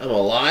 I'm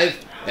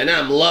alive, and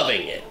I'm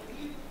loving it.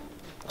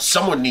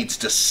 Someone needs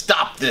to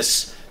stop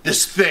this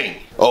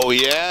thing. Oh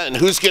yeah? And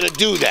who's gonna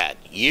do that?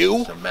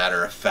 You? As a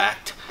matter of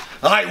fact,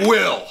 I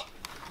will!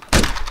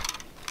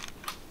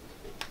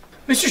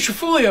 Mr.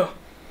 Trifulio.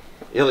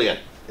 Ilian,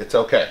 it's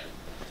okay.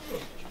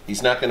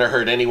 He's not gonna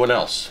hurt anyone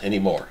else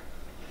anymore.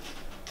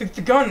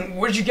 The gun,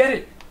 where'd you get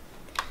it?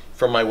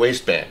 From my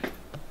waistband.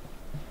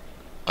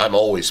 I'm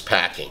always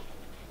packing.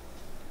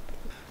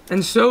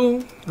 And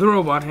so, the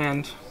robot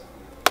hand.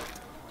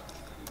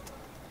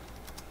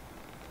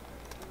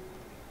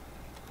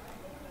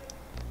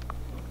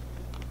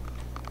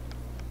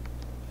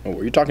 Oh,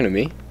 were you talking to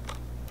me?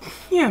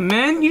 Yeah,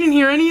 man, you didn't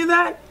hear any of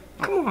that?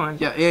 Come on.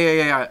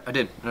 Yeah, I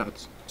did. No,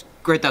 it's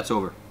great that's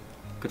over.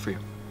 Good for you.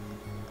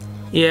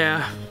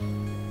 Yeah.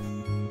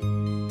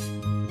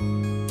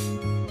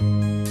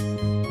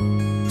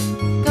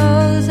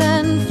 Goes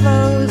and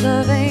flows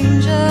of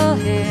angel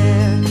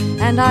hair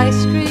and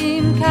ice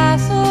cream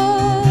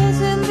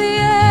castles in the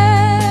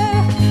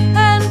air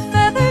and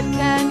feathered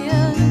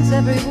canyons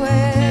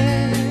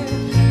everywhere.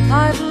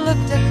 I've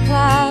looked at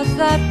clouds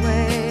that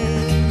way,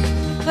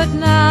 but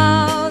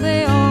now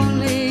they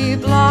only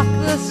block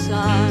the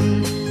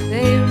sun.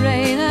 They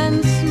rain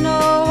and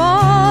snow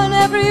on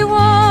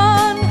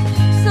everyone.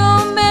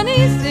 So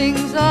many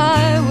things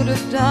I would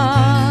have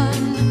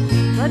done,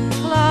 but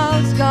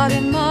clouds got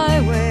in my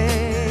way.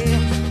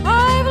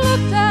 I've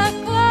looked at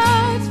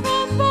clouds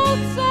from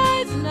both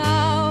sides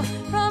now,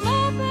 from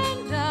up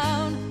and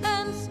down,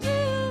 and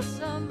still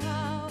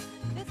somehow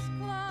it's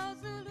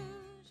clouds'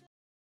 illusion.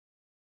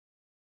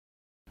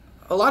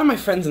 A lot of my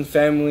friends and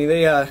family,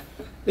 they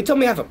tell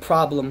me I have a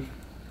problem.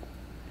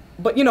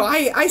 But, you know,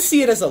 I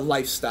see it as a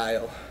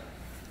lifestyle.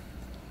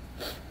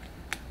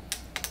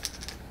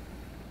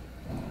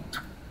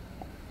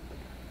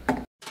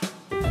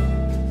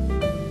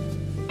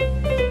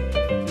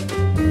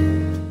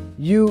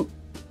 You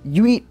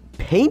eat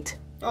paint?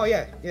 Oh,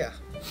 yeah.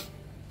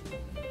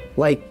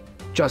 Like,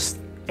 just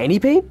any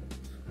paint?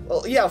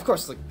 Well, yeah, of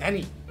course, like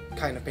any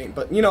kind of paint.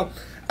 But, you know,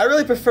 I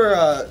really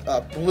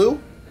prefer blue.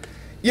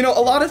 You know,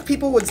 a lot of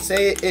people would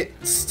say it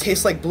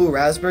tastes like blue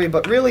raspberry,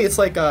 but really it's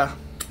like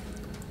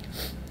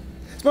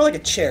it's more like a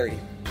cherry.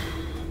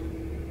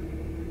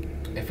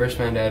 I first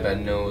found out about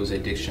Noah's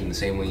addiction the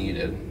same way you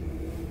did.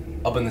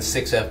 Up in the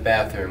 6F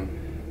bathroom,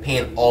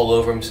 paint all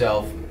over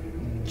himself,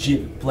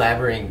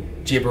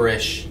 blabbering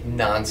gibberish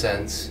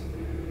nonsense.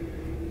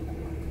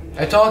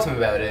 I talked to him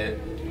about it,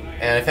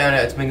 and I found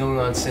out it's been going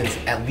on since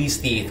at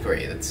least the 8th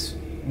grade. That's,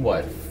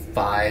 what,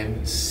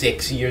 5,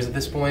 6 years at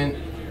this point?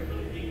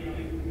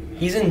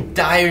 He's in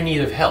dire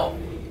need of help.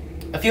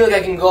 I feel like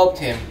I can go up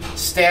to him,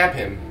 stab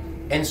him,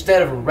 and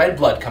instead of red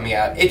blood coming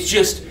out, it's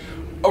just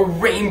a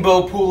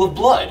rainbow pool of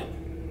blood.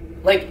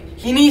 Like,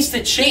 he needs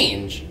to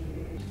change.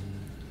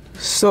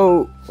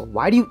 So,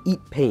 why do you eat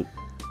paint?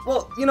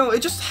 Well, you know,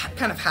 it just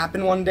kind of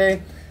happened one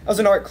day. I was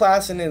in art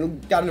class and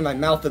it got into my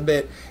mouth a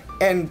bit,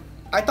 and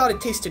I thought it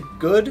tasted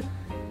good,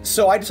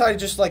 so I decided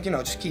just like, you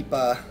know, just keep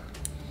putting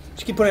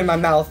it in my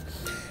mouth.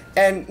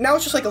 And now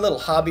it's just like a little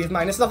hobby of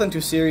mine. It's nothing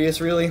too serious,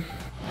 really.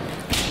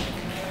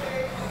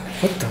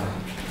 What the?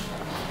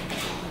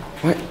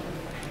 What?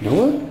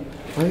 Noah?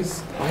 Why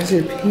is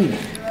there paint?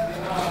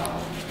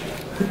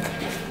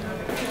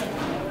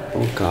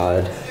 Oh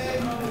God.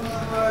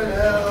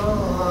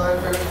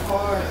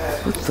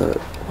 What the?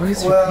 Why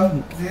is there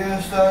paint? There's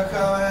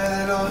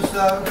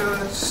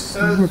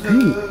more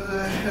paint.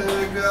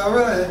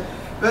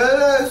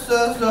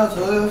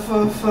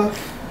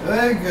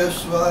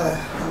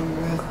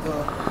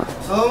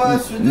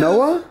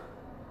 Noah?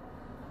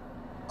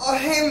 Oh,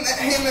 hey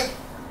man,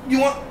 you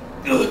want?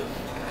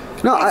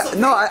 No,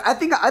 I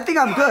think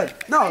I'm good.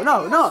 No,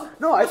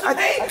 I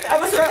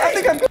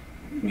think I'm good.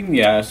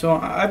 Yeah, so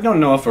I've known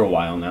Noah for a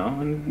while now,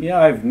 and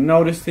I've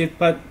noticed it,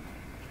 but,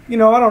 you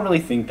know, I don't really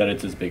think that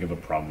it's as big of a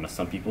problem as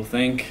some people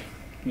think.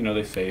 you know,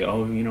 they say,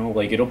 oh, you know,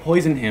 like, it'll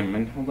poison him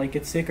and he'll, like,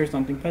 get sick or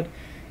something, but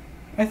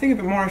I think of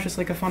it more as just,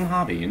 like, a fun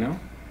hobby, you know?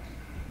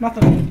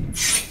 Nothing.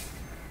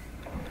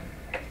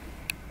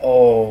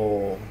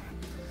 Oh.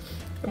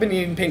 I've been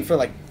eating paint for,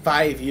 like,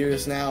 5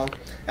 years now.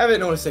 I haven't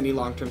noticed any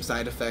long-term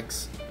side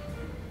effects.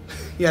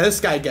 Yeah, this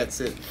guy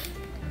gets it.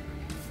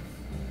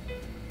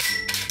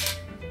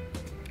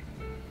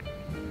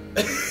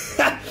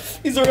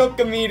 He's a real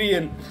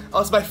comedian.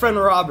 Oh, it's my friend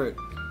Robert.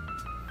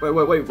 Wait,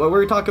 what were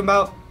we talking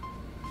about?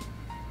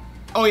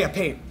 Oh yeah,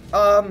 paint.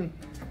 Yeah,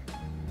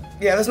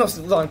 there's no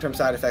long-term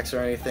side effects or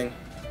anything.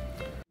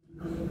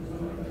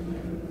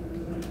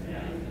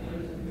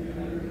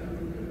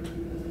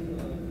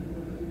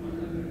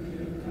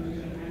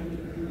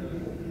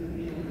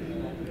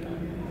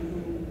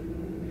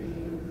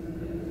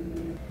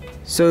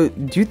 So,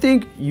 do you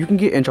think you can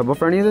get in trouble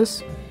for any of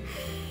this?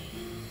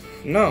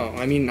 No,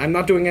 I mean, I'm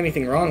not doing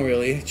anything wrong,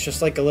 really. It's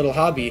just like a little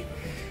hobby.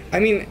 I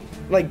mean,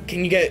 like,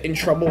 can you get in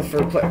trouble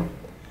for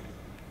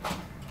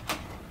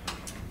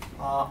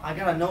I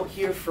got a note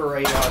here for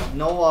a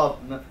Noah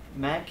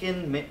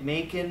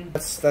Makin.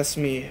 That's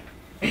me.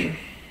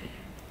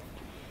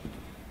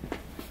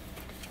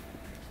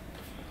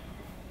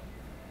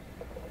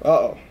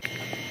 Uh-oh.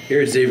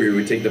 Here at Xavier,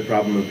 we take the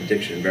problem of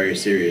addiction very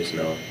serious,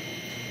 Noah.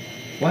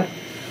 What?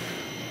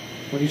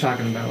 What are you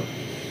talking about?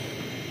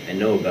 I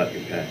know about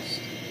your past.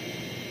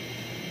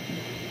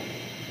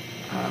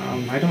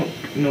 I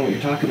don't know what you're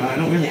talking about. I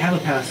don't really have a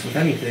past with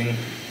anything.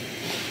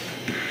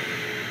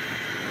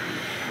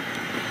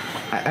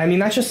 I mean,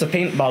 that's just a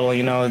paint bottle,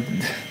 you know.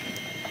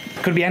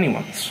 It could be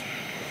anyone's.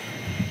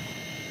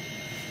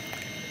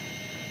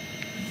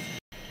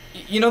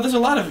 You know, there's a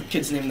lot of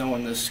kids named Noah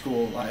in this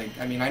school.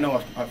 I mean, I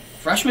know a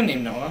freshman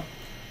named Noah.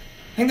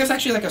 I think there's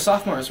actually like a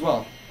sophomore as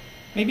well.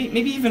 Maybe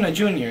even a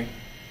junior.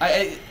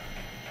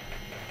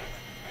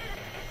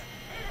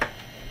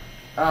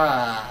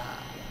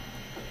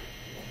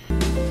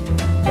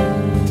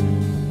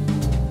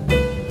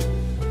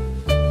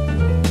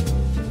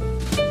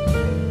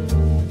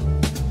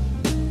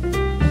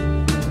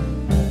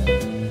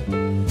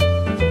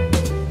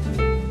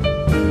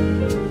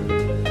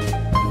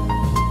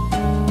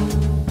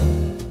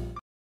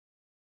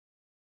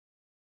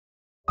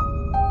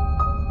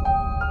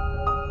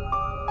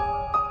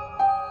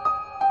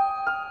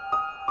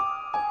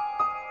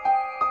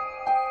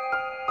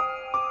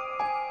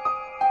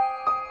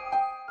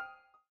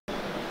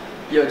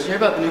 Yo, did you hear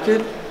about the new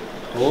kid?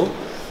 Who?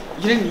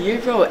 You didn't hear,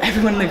 bro?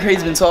 Everyone in the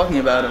grade's been talking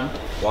about him.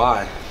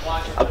 Why?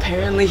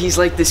 Apparently he's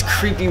like this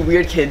creepy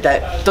weird kid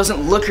that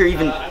doesn't look or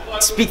even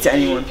speak to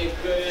anyone.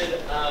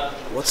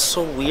 What's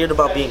so weird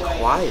about being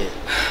quiet?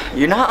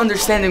 You're not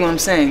understanding what I'm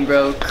saying,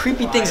 bro.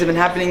 Creepy things have been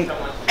happening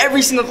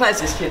every single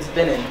class this kid's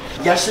been in.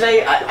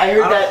 Yesterday, I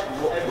heard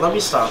that... Let me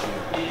stop you.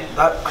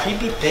 That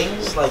creepy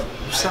things, like,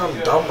 you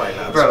sound dumb right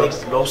now. Bro,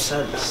 this makes no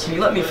sense. Can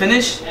you let me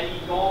finish?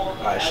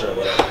 Alright, sure,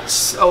 whatever.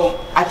 So,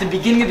 at the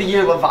beginning of the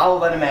year, Laval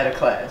let him out of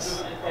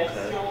class.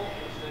 Okay.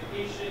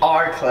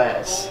 Our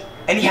class.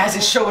 And he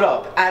hasn't showed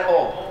up at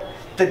all.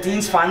 The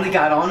dean's finally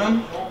got on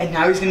him, and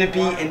now he's gonna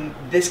be in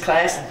this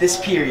class, this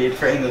period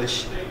for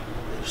English.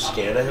 You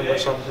scared of him or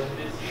something?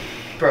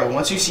 Bro,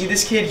 once you see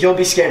this kid, you'll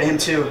be scared of him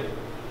too.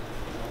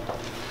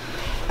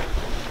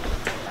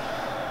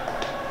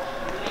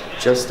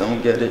 Just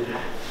don't get it.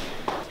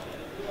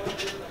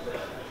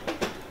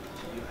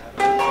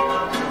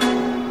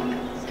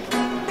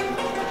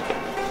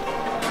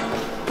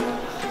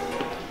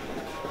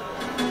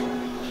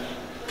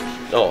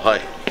 Oh,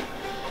 hi.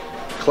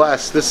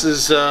 Class, this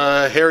is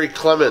Harry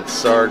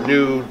Clements, our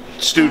new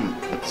student.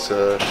 It's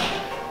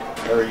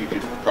Harry, you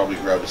could probably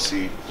grab a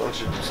seat. Why don't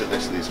you sit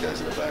next to these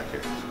guys in the back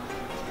here?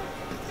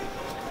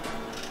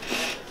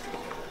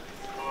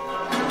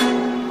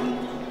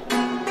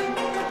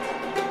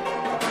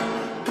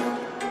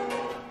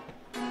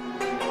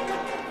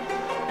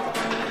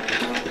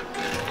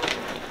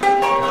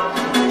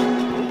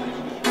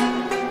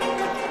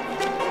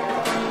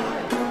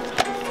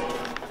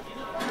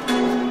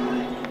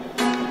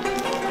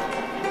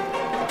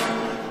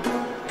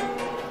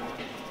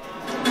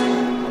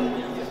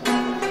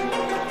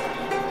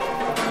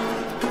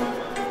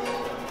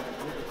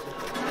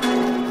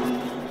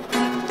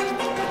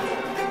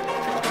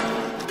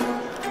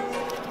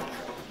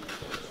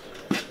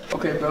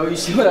 Okay, bro, you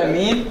see what I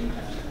mean?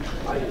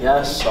 I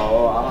guess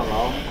so, I don't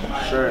know.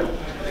 Sure.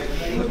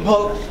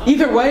 Well,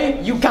 either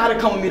way, you gotta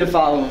come with me to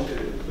follow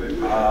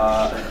him.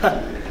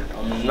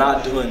 I'm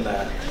not doing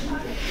that.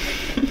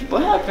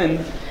 What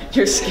happened?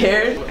 You're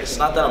scared? It's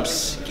not that I'm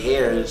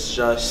scared, it's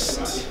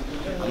just...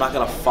 I'm not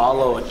gonna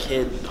follow a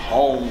kid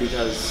home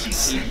because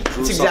he drew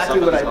That's exactly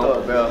something what I in his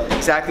thought, notebook. bro.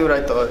 Exactly what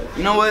I thought.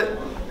 You know what?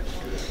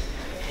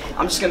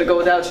 I'm just gonna go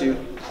without you.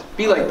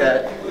 Be like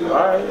that.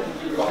 Alright.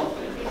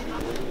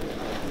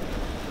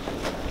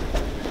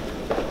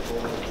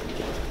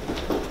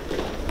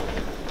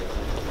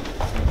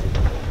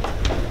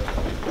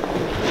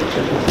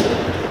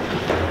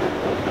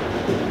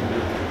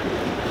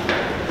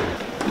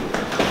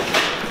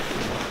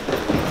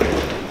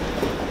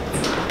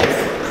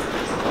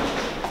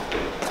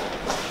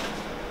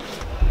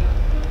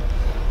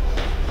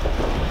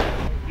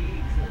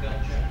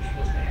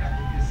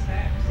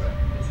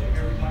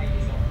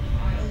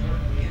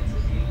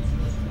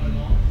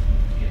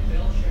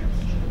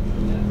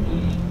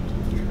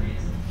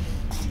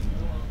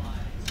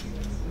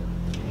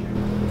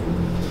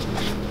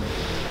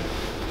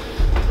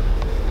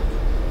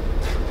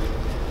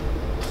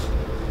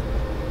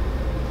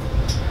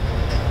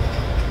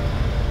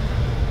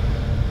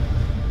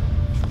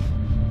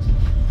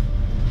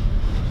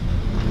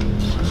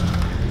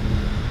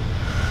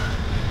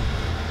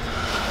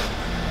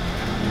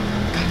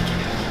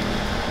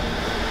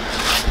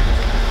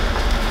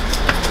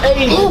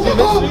 Did you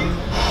miss me?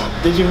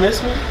 Did you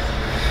miss me?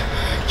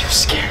 You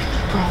scared me,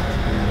 bro.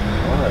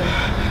 What?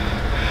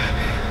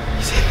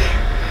 He's in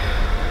there.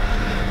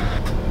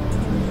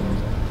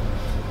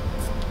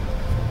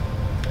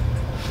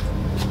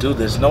 Dude,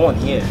 there's no one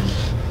here.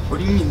 What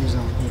do you mean there's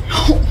no one here?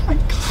 Oh my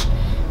god.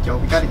 Yo,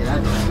 we gotta get out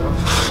of here, bro.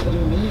 What do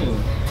you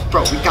mean?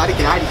 Bro, we gotta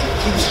get out of here.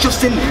 He was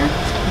just in there.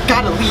 We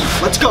gotta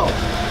leave. Let's go.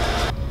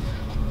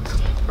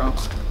 Bro.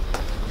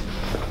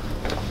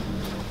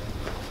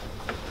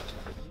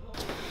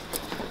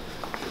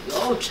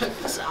 Yo, check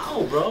this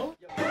out, bro.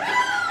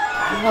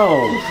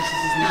 Yo. This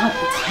is not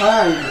the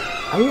time.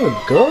 I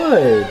look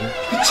good.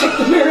 Check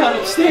the mirror out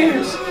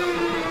upstairs.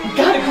 We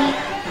gotta go.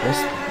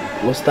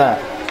 What's that?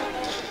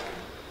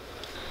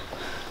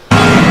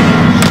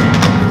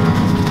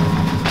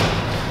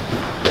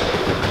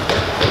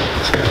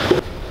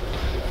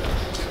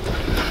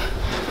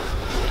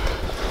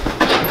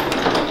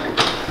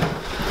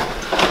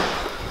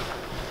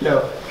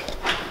 Yo.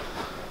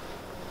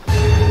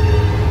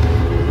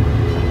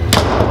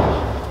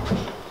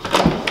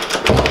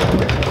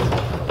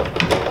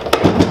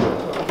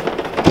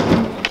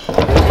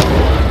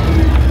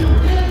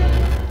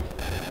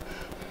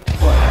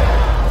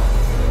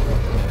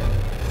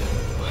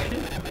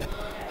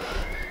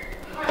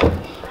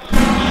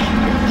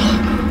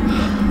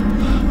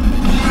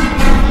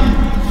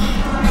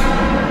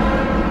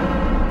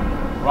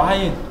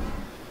 Ryan.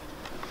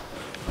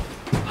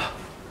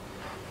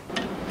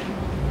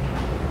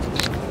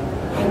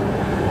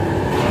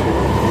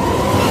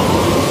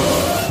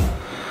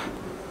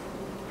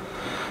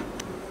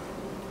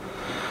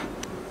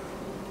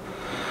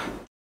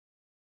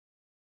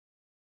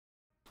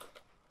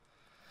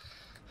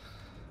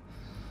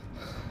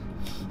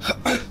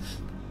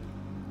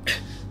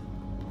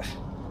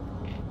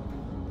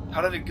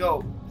 How did it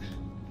go?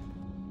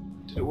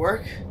 Did it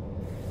work?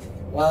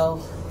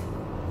 Well,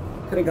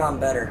 could have gone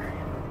better.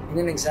 We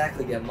didn't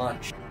exactly get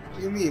much. What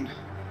do you mean?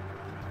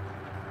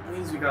 It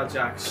means we got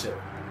jack shit.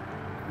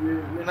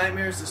 Your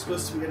nightmares are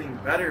supposed to be getting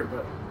better,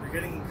 but they're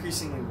getting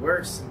increasingly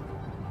worse. And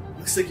it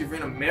looks like you've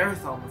ran a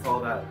marathon with all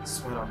that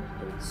sweat on your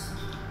face.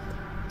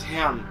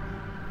 Damn.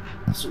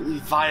 Absolutely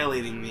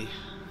violating me.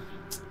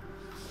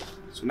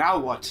 So now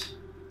what?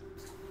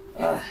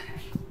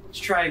 Let's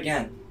try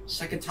again.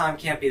 Second time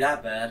can't be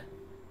that bad.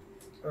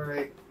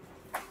 Alright.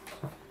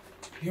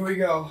 Here we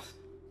go.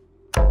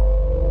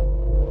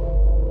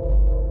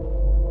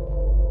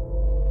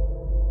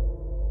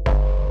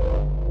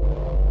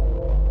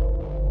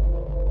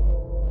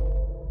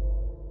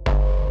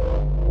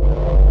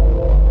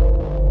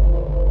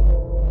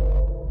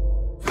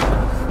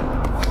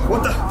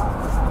 What the?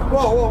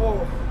 Whoa, whoa,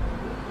 whoa.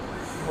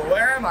 Well,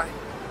 where am I?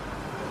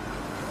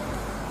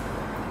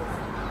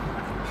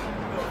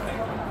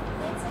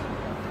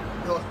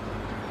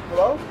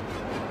 Hello?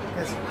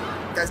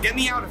 Guys, get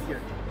me out of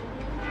here.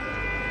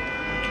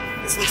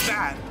 This looks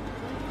bad.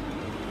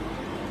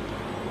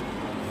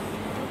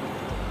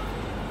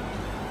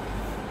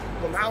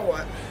 Well, now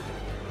what?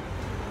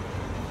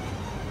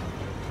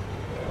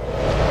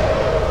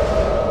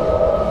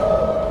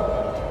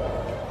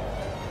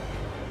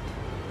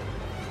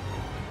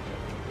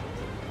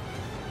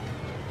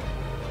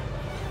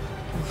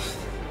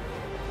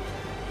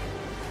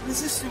 What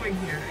is this doing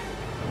here?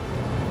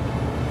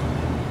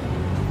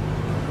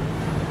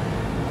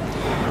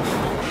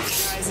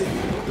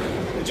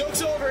 The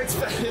joke's over.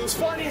 It was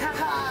funny.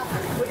 Haha.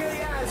 Look at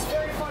the ads. It's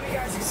very funny,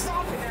 guys. You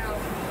stop it now.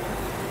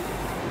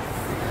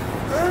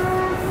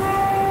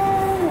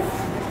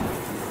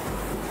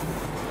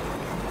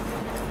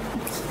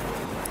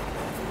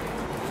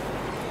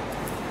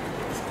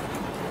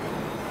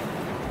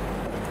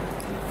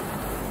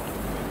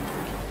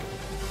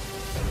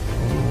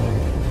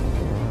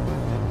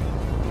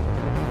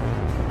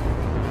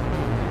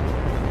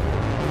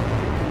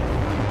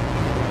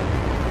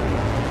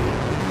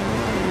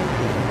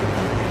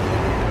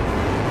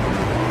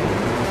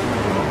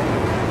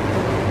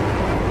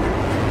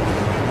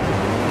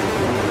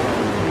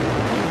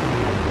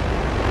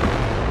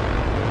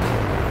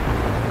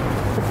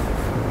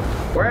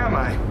 Where am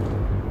I?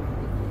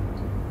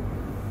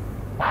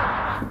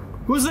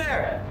 Who's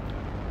there?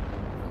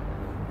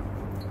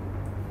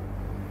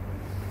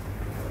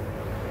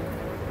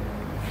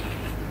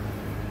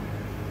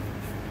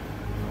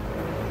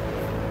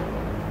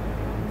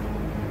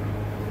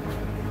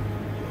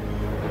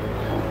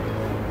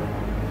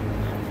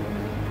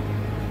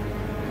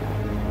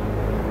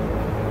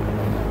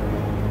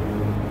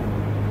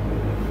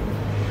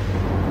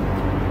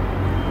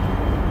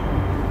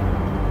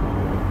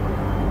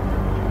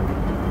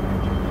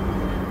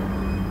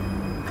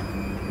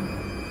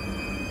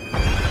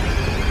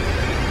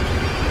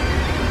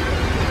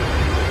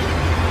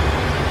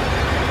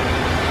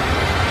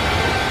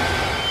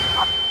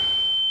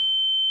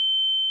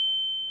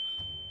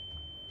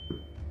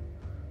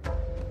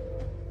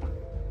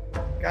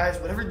 Guys,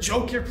 whatever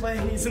joke you're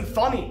playing isn't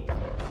funny.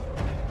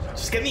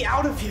 Just get me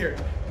out of here.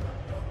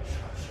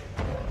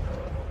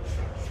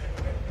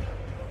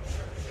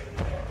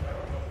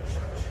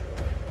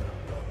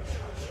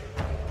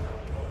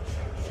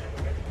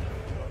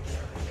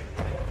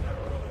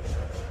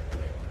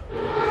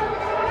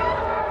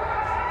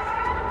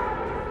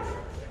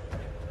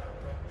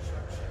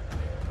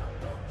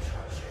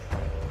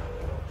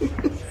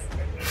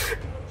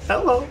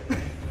 Hello.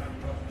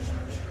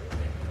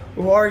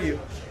 Who are you?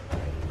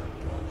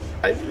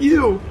 I'm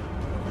you.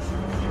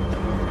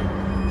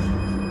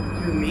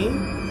 You're me?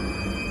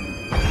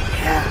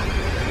 Yeah.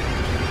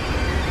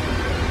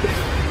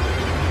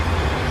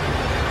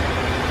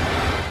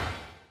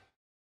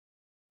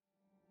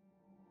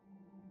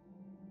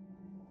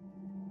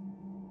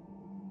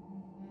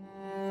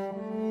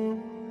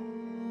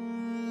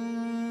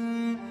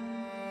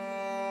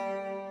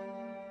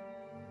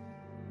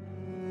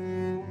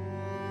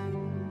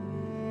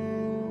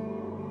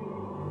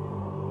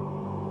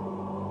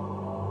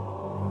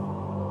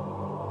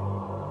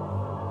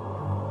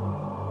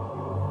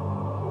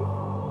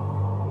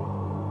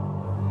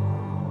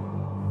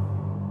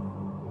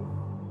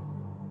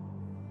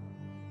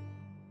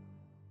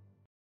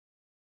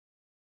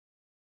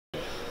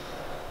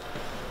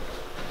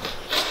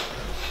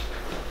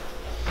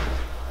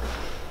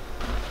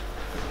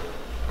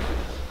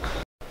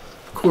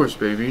 Of course,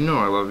 baby. You know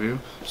I love you.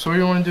 So what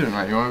do you want to do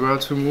tonight? You want to go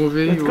out to a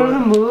movie? Let's go to the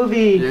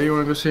movie. Yeah, you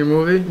want to go see a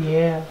movie?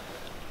 Yeah.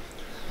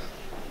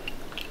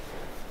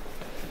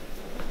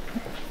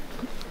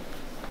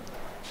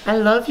 I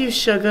love you,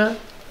 sugar.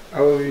 I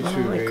love you too, Oh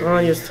my baby. god,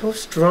 you're so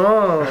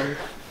strong.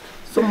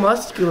 So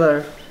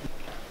muscular.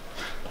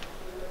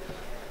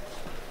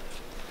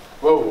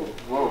 Whoa,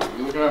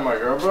 you looking at my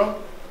girl,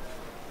 bro?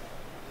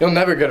 You'll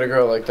never get a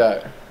girl like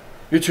that.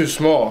 You're too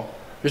small.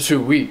 You're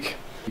too weak.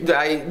 You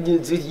Get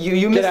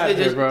missed out it.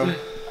 of here, bro.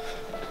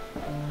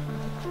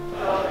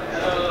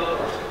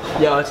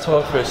 Yeah, let's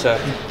talk for a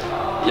sec.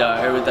 Yeah,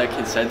 I heard what that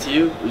kid said to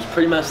you. It was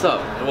pretty messed up.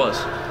 It was.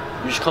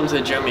 You should come to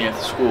the gym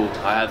after school.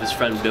 I have this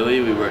friend Billy.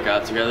 We work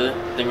out together.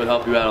 I think it would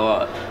help you out a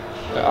lot.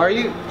 Are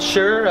you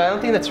sure? I don't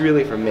think that's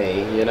really for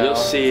me, you know? You'll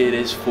see it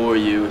is for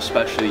you,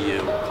 especially you.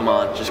 Come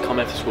on, just come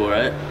after school,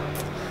 right?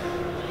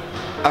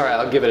 Alright,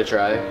 I'll give it a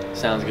try.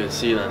 Sounds good.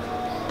 See you then.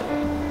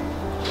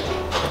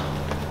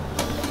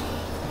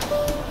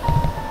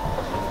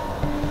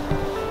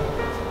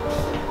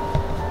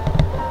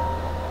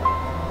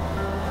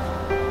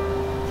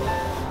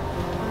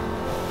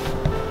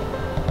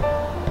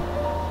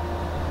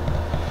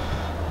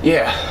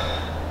 Yeah,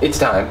 it's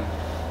time.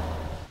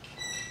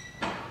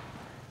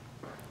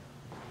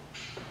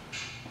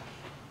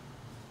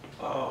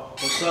 Oh,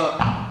 what's up?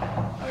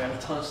 I got a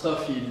ton of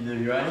stuff for you to do.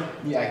 You ready?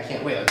 Yeah, I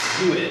can't wait. Let's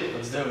do it.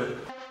 Let's do it.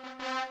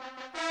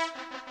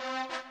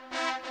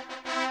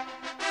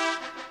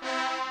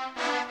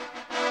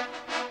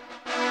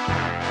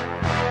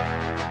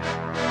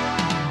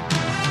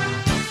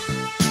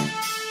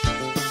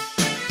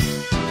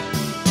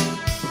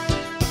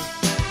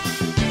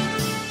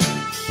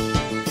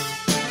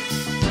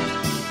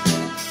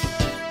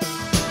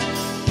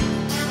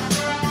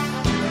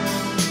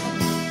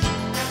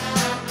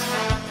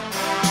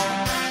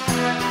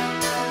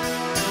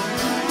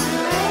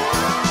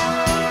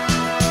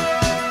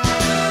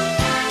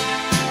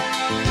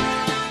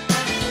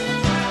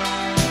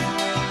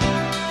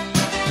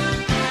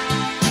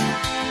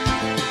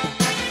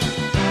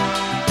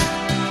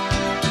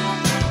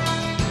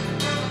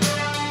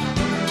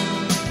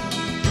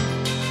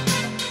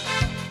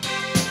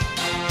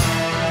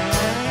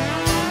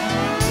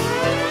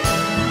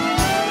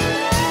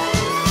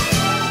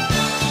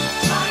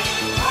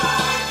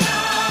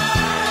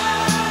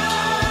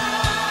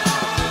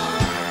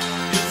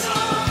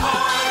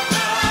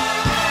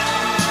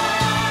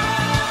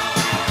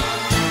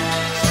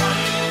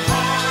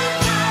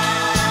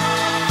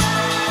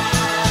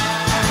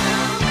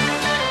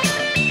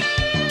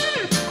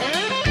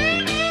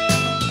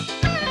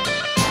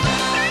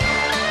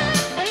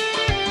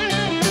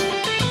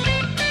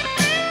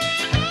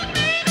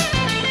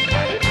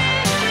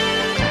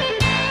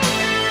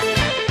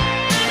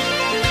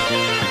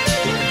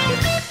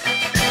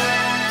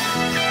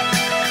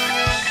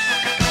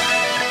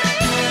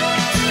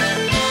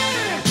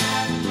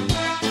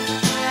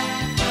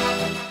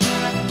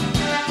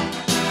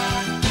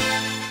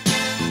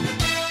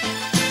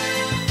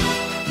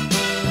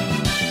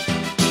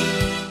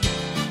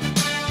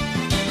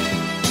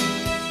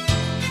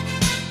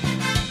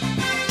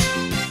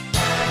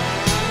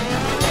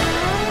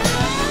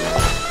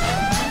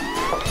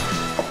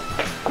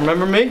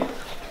 Remember me?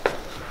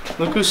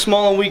 Look who's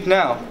small and weak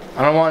now.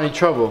 I don't want any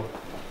trouble.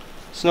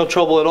 It's no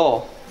trouble at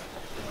all.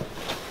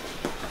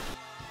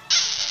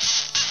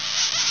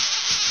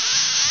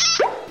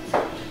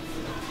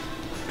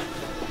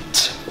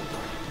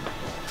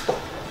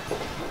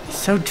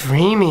 So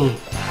dreamy.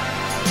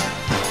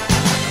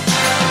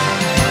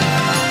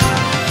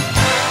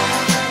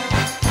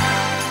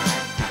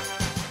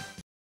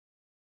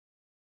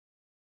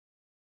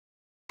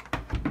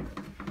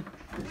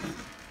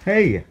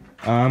 Hey,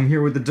 I'm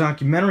here with the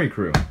documentary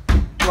crew.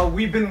 Well,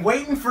 we've been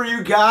waiting for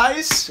you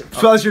guys.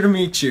 Pleasure to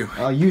meet you.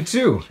 You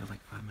too. You're like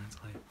 5 minutes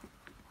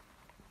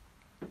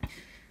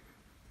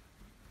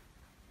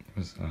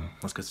late.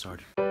 Let's get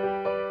started.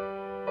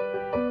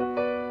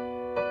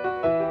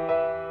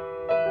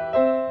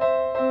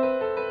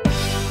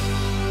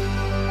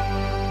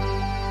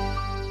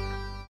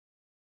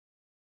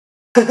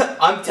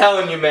 I'm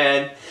telling you,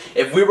 man,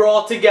 if we were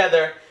all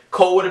together,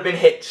 Cole would have been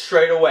hit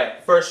straight away.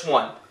 First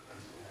one.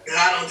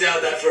 I don't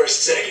doubt that for a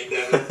second,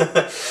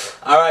 Devin.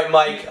 All right,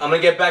 Mike. I'm gonna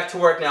get back to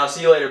work now.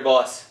 See you later,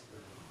 boss.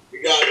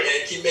 You got it,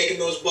 man. Keep making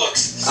those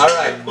bucks. All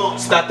right.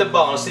 Stop the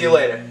ball. I'll see you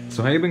later.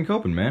 So how you been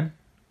coping, man?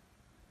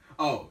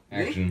 Oh,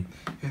 Action.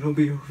 It'll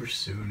be over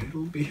soon.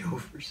 It'll be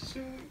over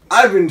soon.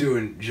 I've been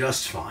doing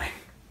just fine.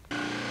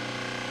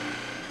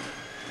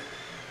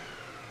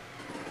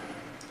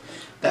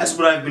 That's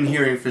what I've been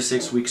hearing for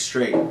 6 weeks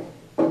straight.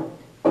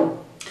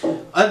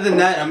 Other than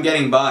that, I'm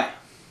getting by.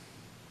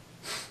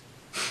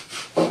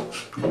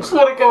 Just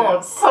wanna go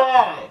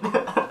outside.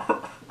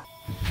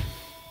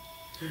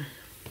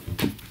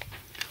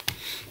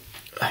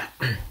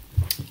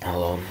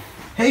 Hello.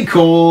 Hey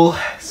Cole,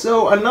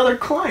 so another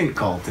client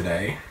called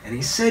today, and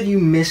he said you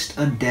missed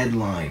a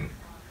deadline.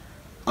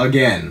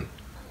 Again.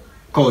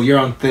 Cole, you're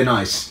on thin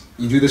ice.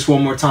 You do this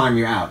one more time,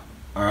 you're out.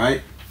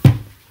 Alright?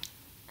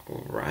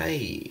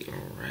 Alright.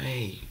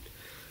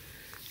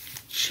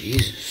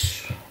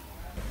 Jesus.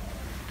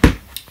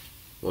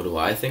 What do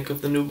I think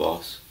of the new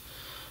boss?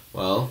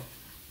 Well,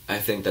 I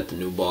think that the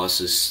new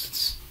boss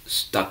is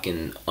stuck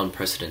in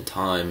unprecedented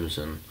times,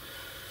 and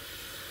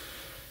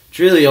it's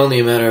really only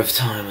a matter of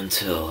time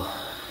until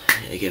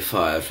they get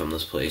fired from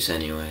this place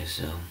anyway,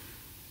 so.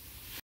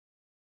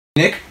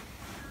 Nick?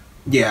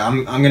 Yeah,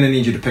 I'm gonna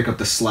need you to pick up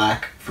the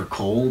slack for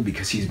Cole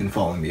because he's been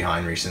falling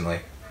behind recently.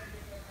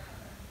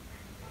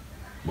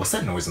 What's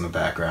that noise in the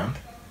background?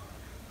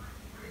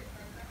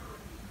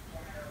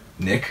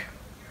 Nick,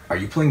 are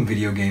you playing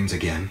video games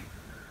again?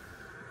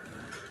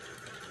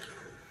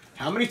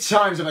 How many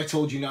times have I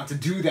told you not to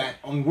do that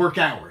on work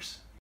hours?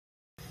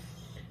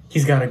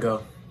 He's gotta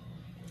go.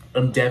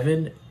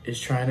 Devin is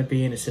trying to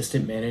be an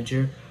assistant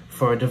manager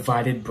for a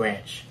divided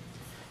branch.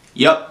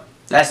 Yup,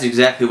 that's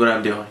exactly what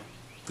I'm doing.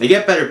 They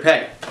get better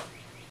pay.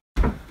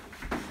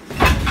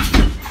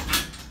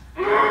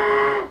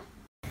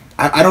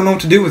 I don't know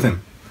what to do with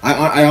him.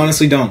 I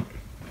honestly don't.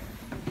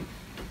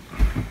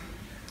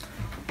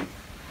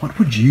 What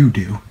would you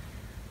do?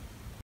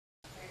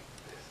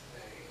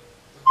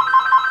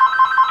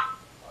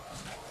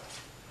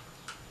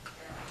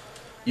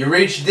 You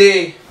reached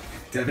D.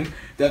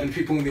 Devin,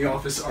 people in the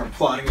office are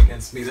plotting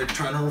against me. They're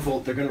trying to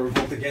revolt. They're going to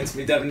revolt against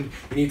me. Devin,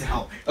 you need to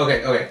help.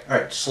 Okay,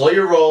 alright. Slow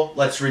your roll.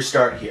 Let's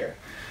restart here.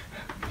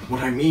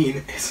 What I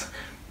mean is,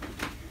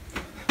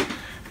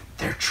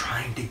 they're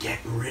trying to get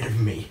rid of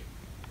me.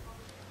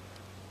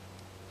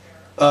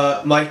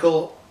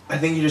 Michael, I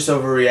think you're just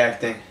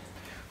overreacting.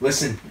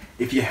 Listen,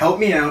 if you help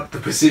me out, the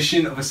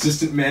position of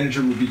assistant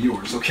manager will be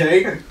yours,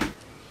 okay?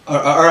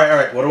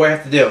 Alright. What do I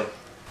have to do?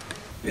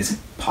 Is it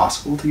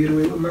possible to get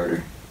away with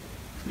murder?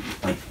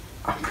 Like,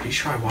 I'm pretty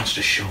sure I watched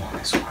a show on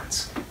this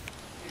once.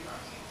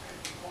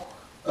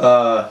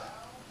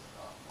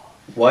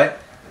 What?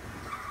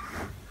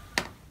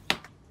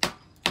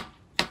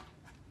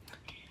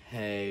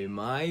 Hey,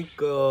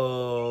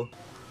 Michael.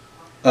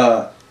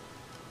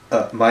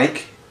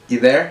 Mike? You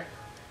there?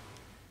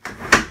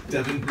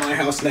 Devin, my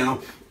house now.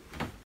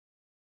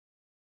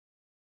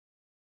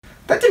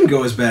 That didn't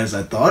go as bad as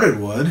I thought it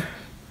would.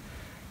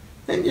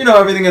 And you know,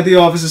 everything at the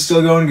office is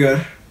still going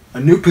good. A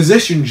new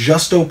position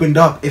just opened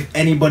up if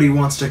anybody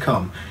wants to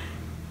come.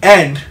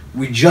 And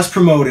we just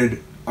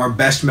promoted our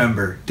best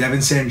member, Devin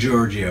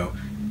Sangiorgio,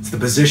 to the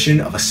position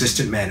of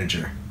assistant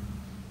manager.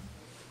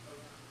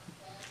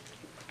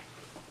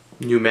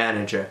 New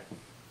manager.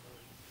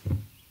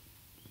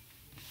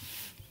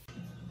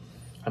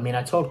 I mean,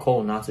 I told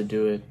Cole not to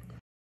do it.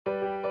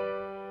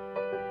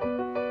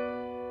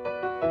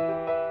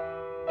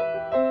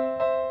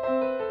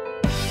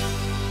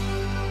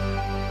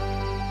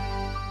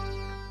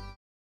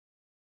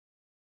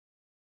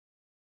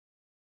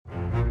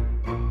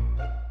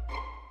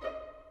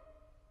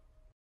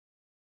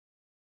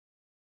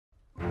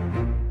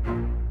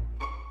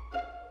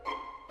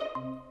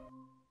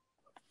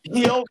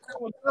 Yo,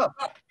 what's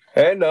up?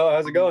 Hey, no,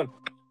 how's it going?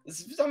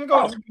 I'm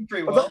going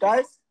pretty well. What's up,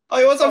 guys? Oh,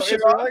 yeah, what's up, hey,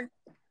 Shirley?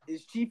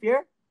 Is Chief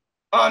here?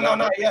 Oh, no,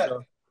 not yet.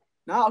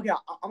 No, okay,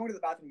 I'm going to the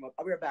bathroom.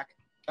 I'll be right back.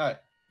 Alright.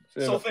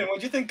 So, Finn,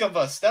 what'd you think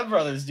of Step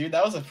Brothers, dude?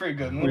 That was a pretty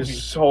good movie. It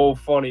was so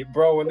funny.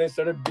 Bro, when they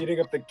started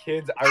beating up the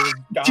kids, I was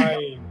dying.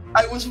 Dude,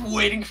 I was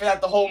waiting for that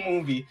the whole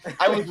movie.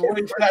 I was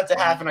waiting for that to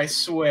happen, I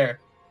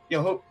swear.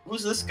 Yo,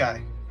 who's this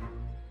guy?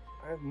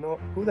 I have no...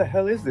 Who the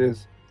hell is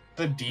this?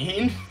 The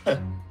Dean?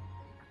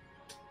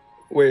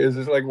 Wait, is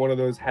this like one of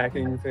those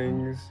hacking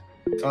things?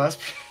 Oh, that's...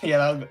 Yeah,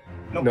 that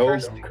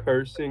was... No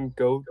cursing,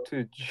 go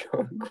to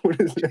Jug. What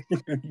does that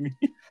even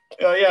mean?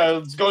 Oh, yeah,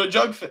 let's go to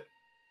Jug.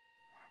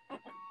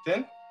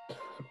 Finn?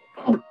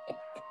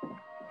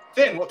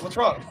 Finn, what's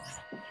wrong?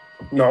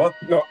 No.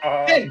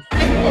 Finn!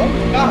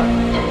 Oh,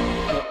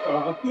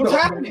 God! What's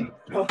happening?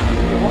 No,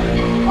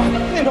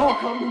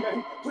 come on,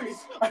 man.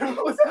 Please. I don't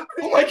know what's happening.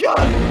 Oh, my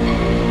God!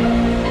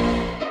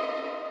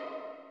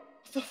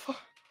 What the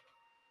fuck?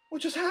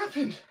 What just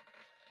happened?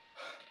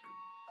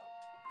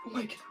 Oh,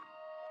 my God.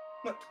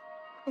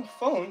 No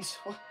phones.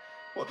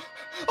 What?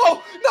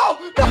 Oh, no!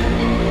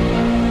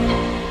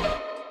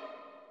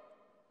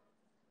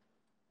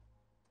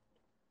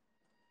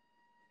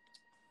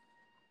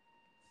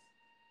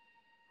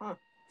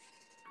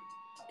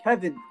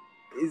 Kevin,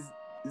 is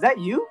that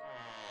you?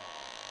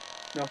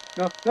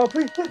 No,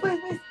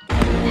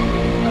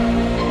 please.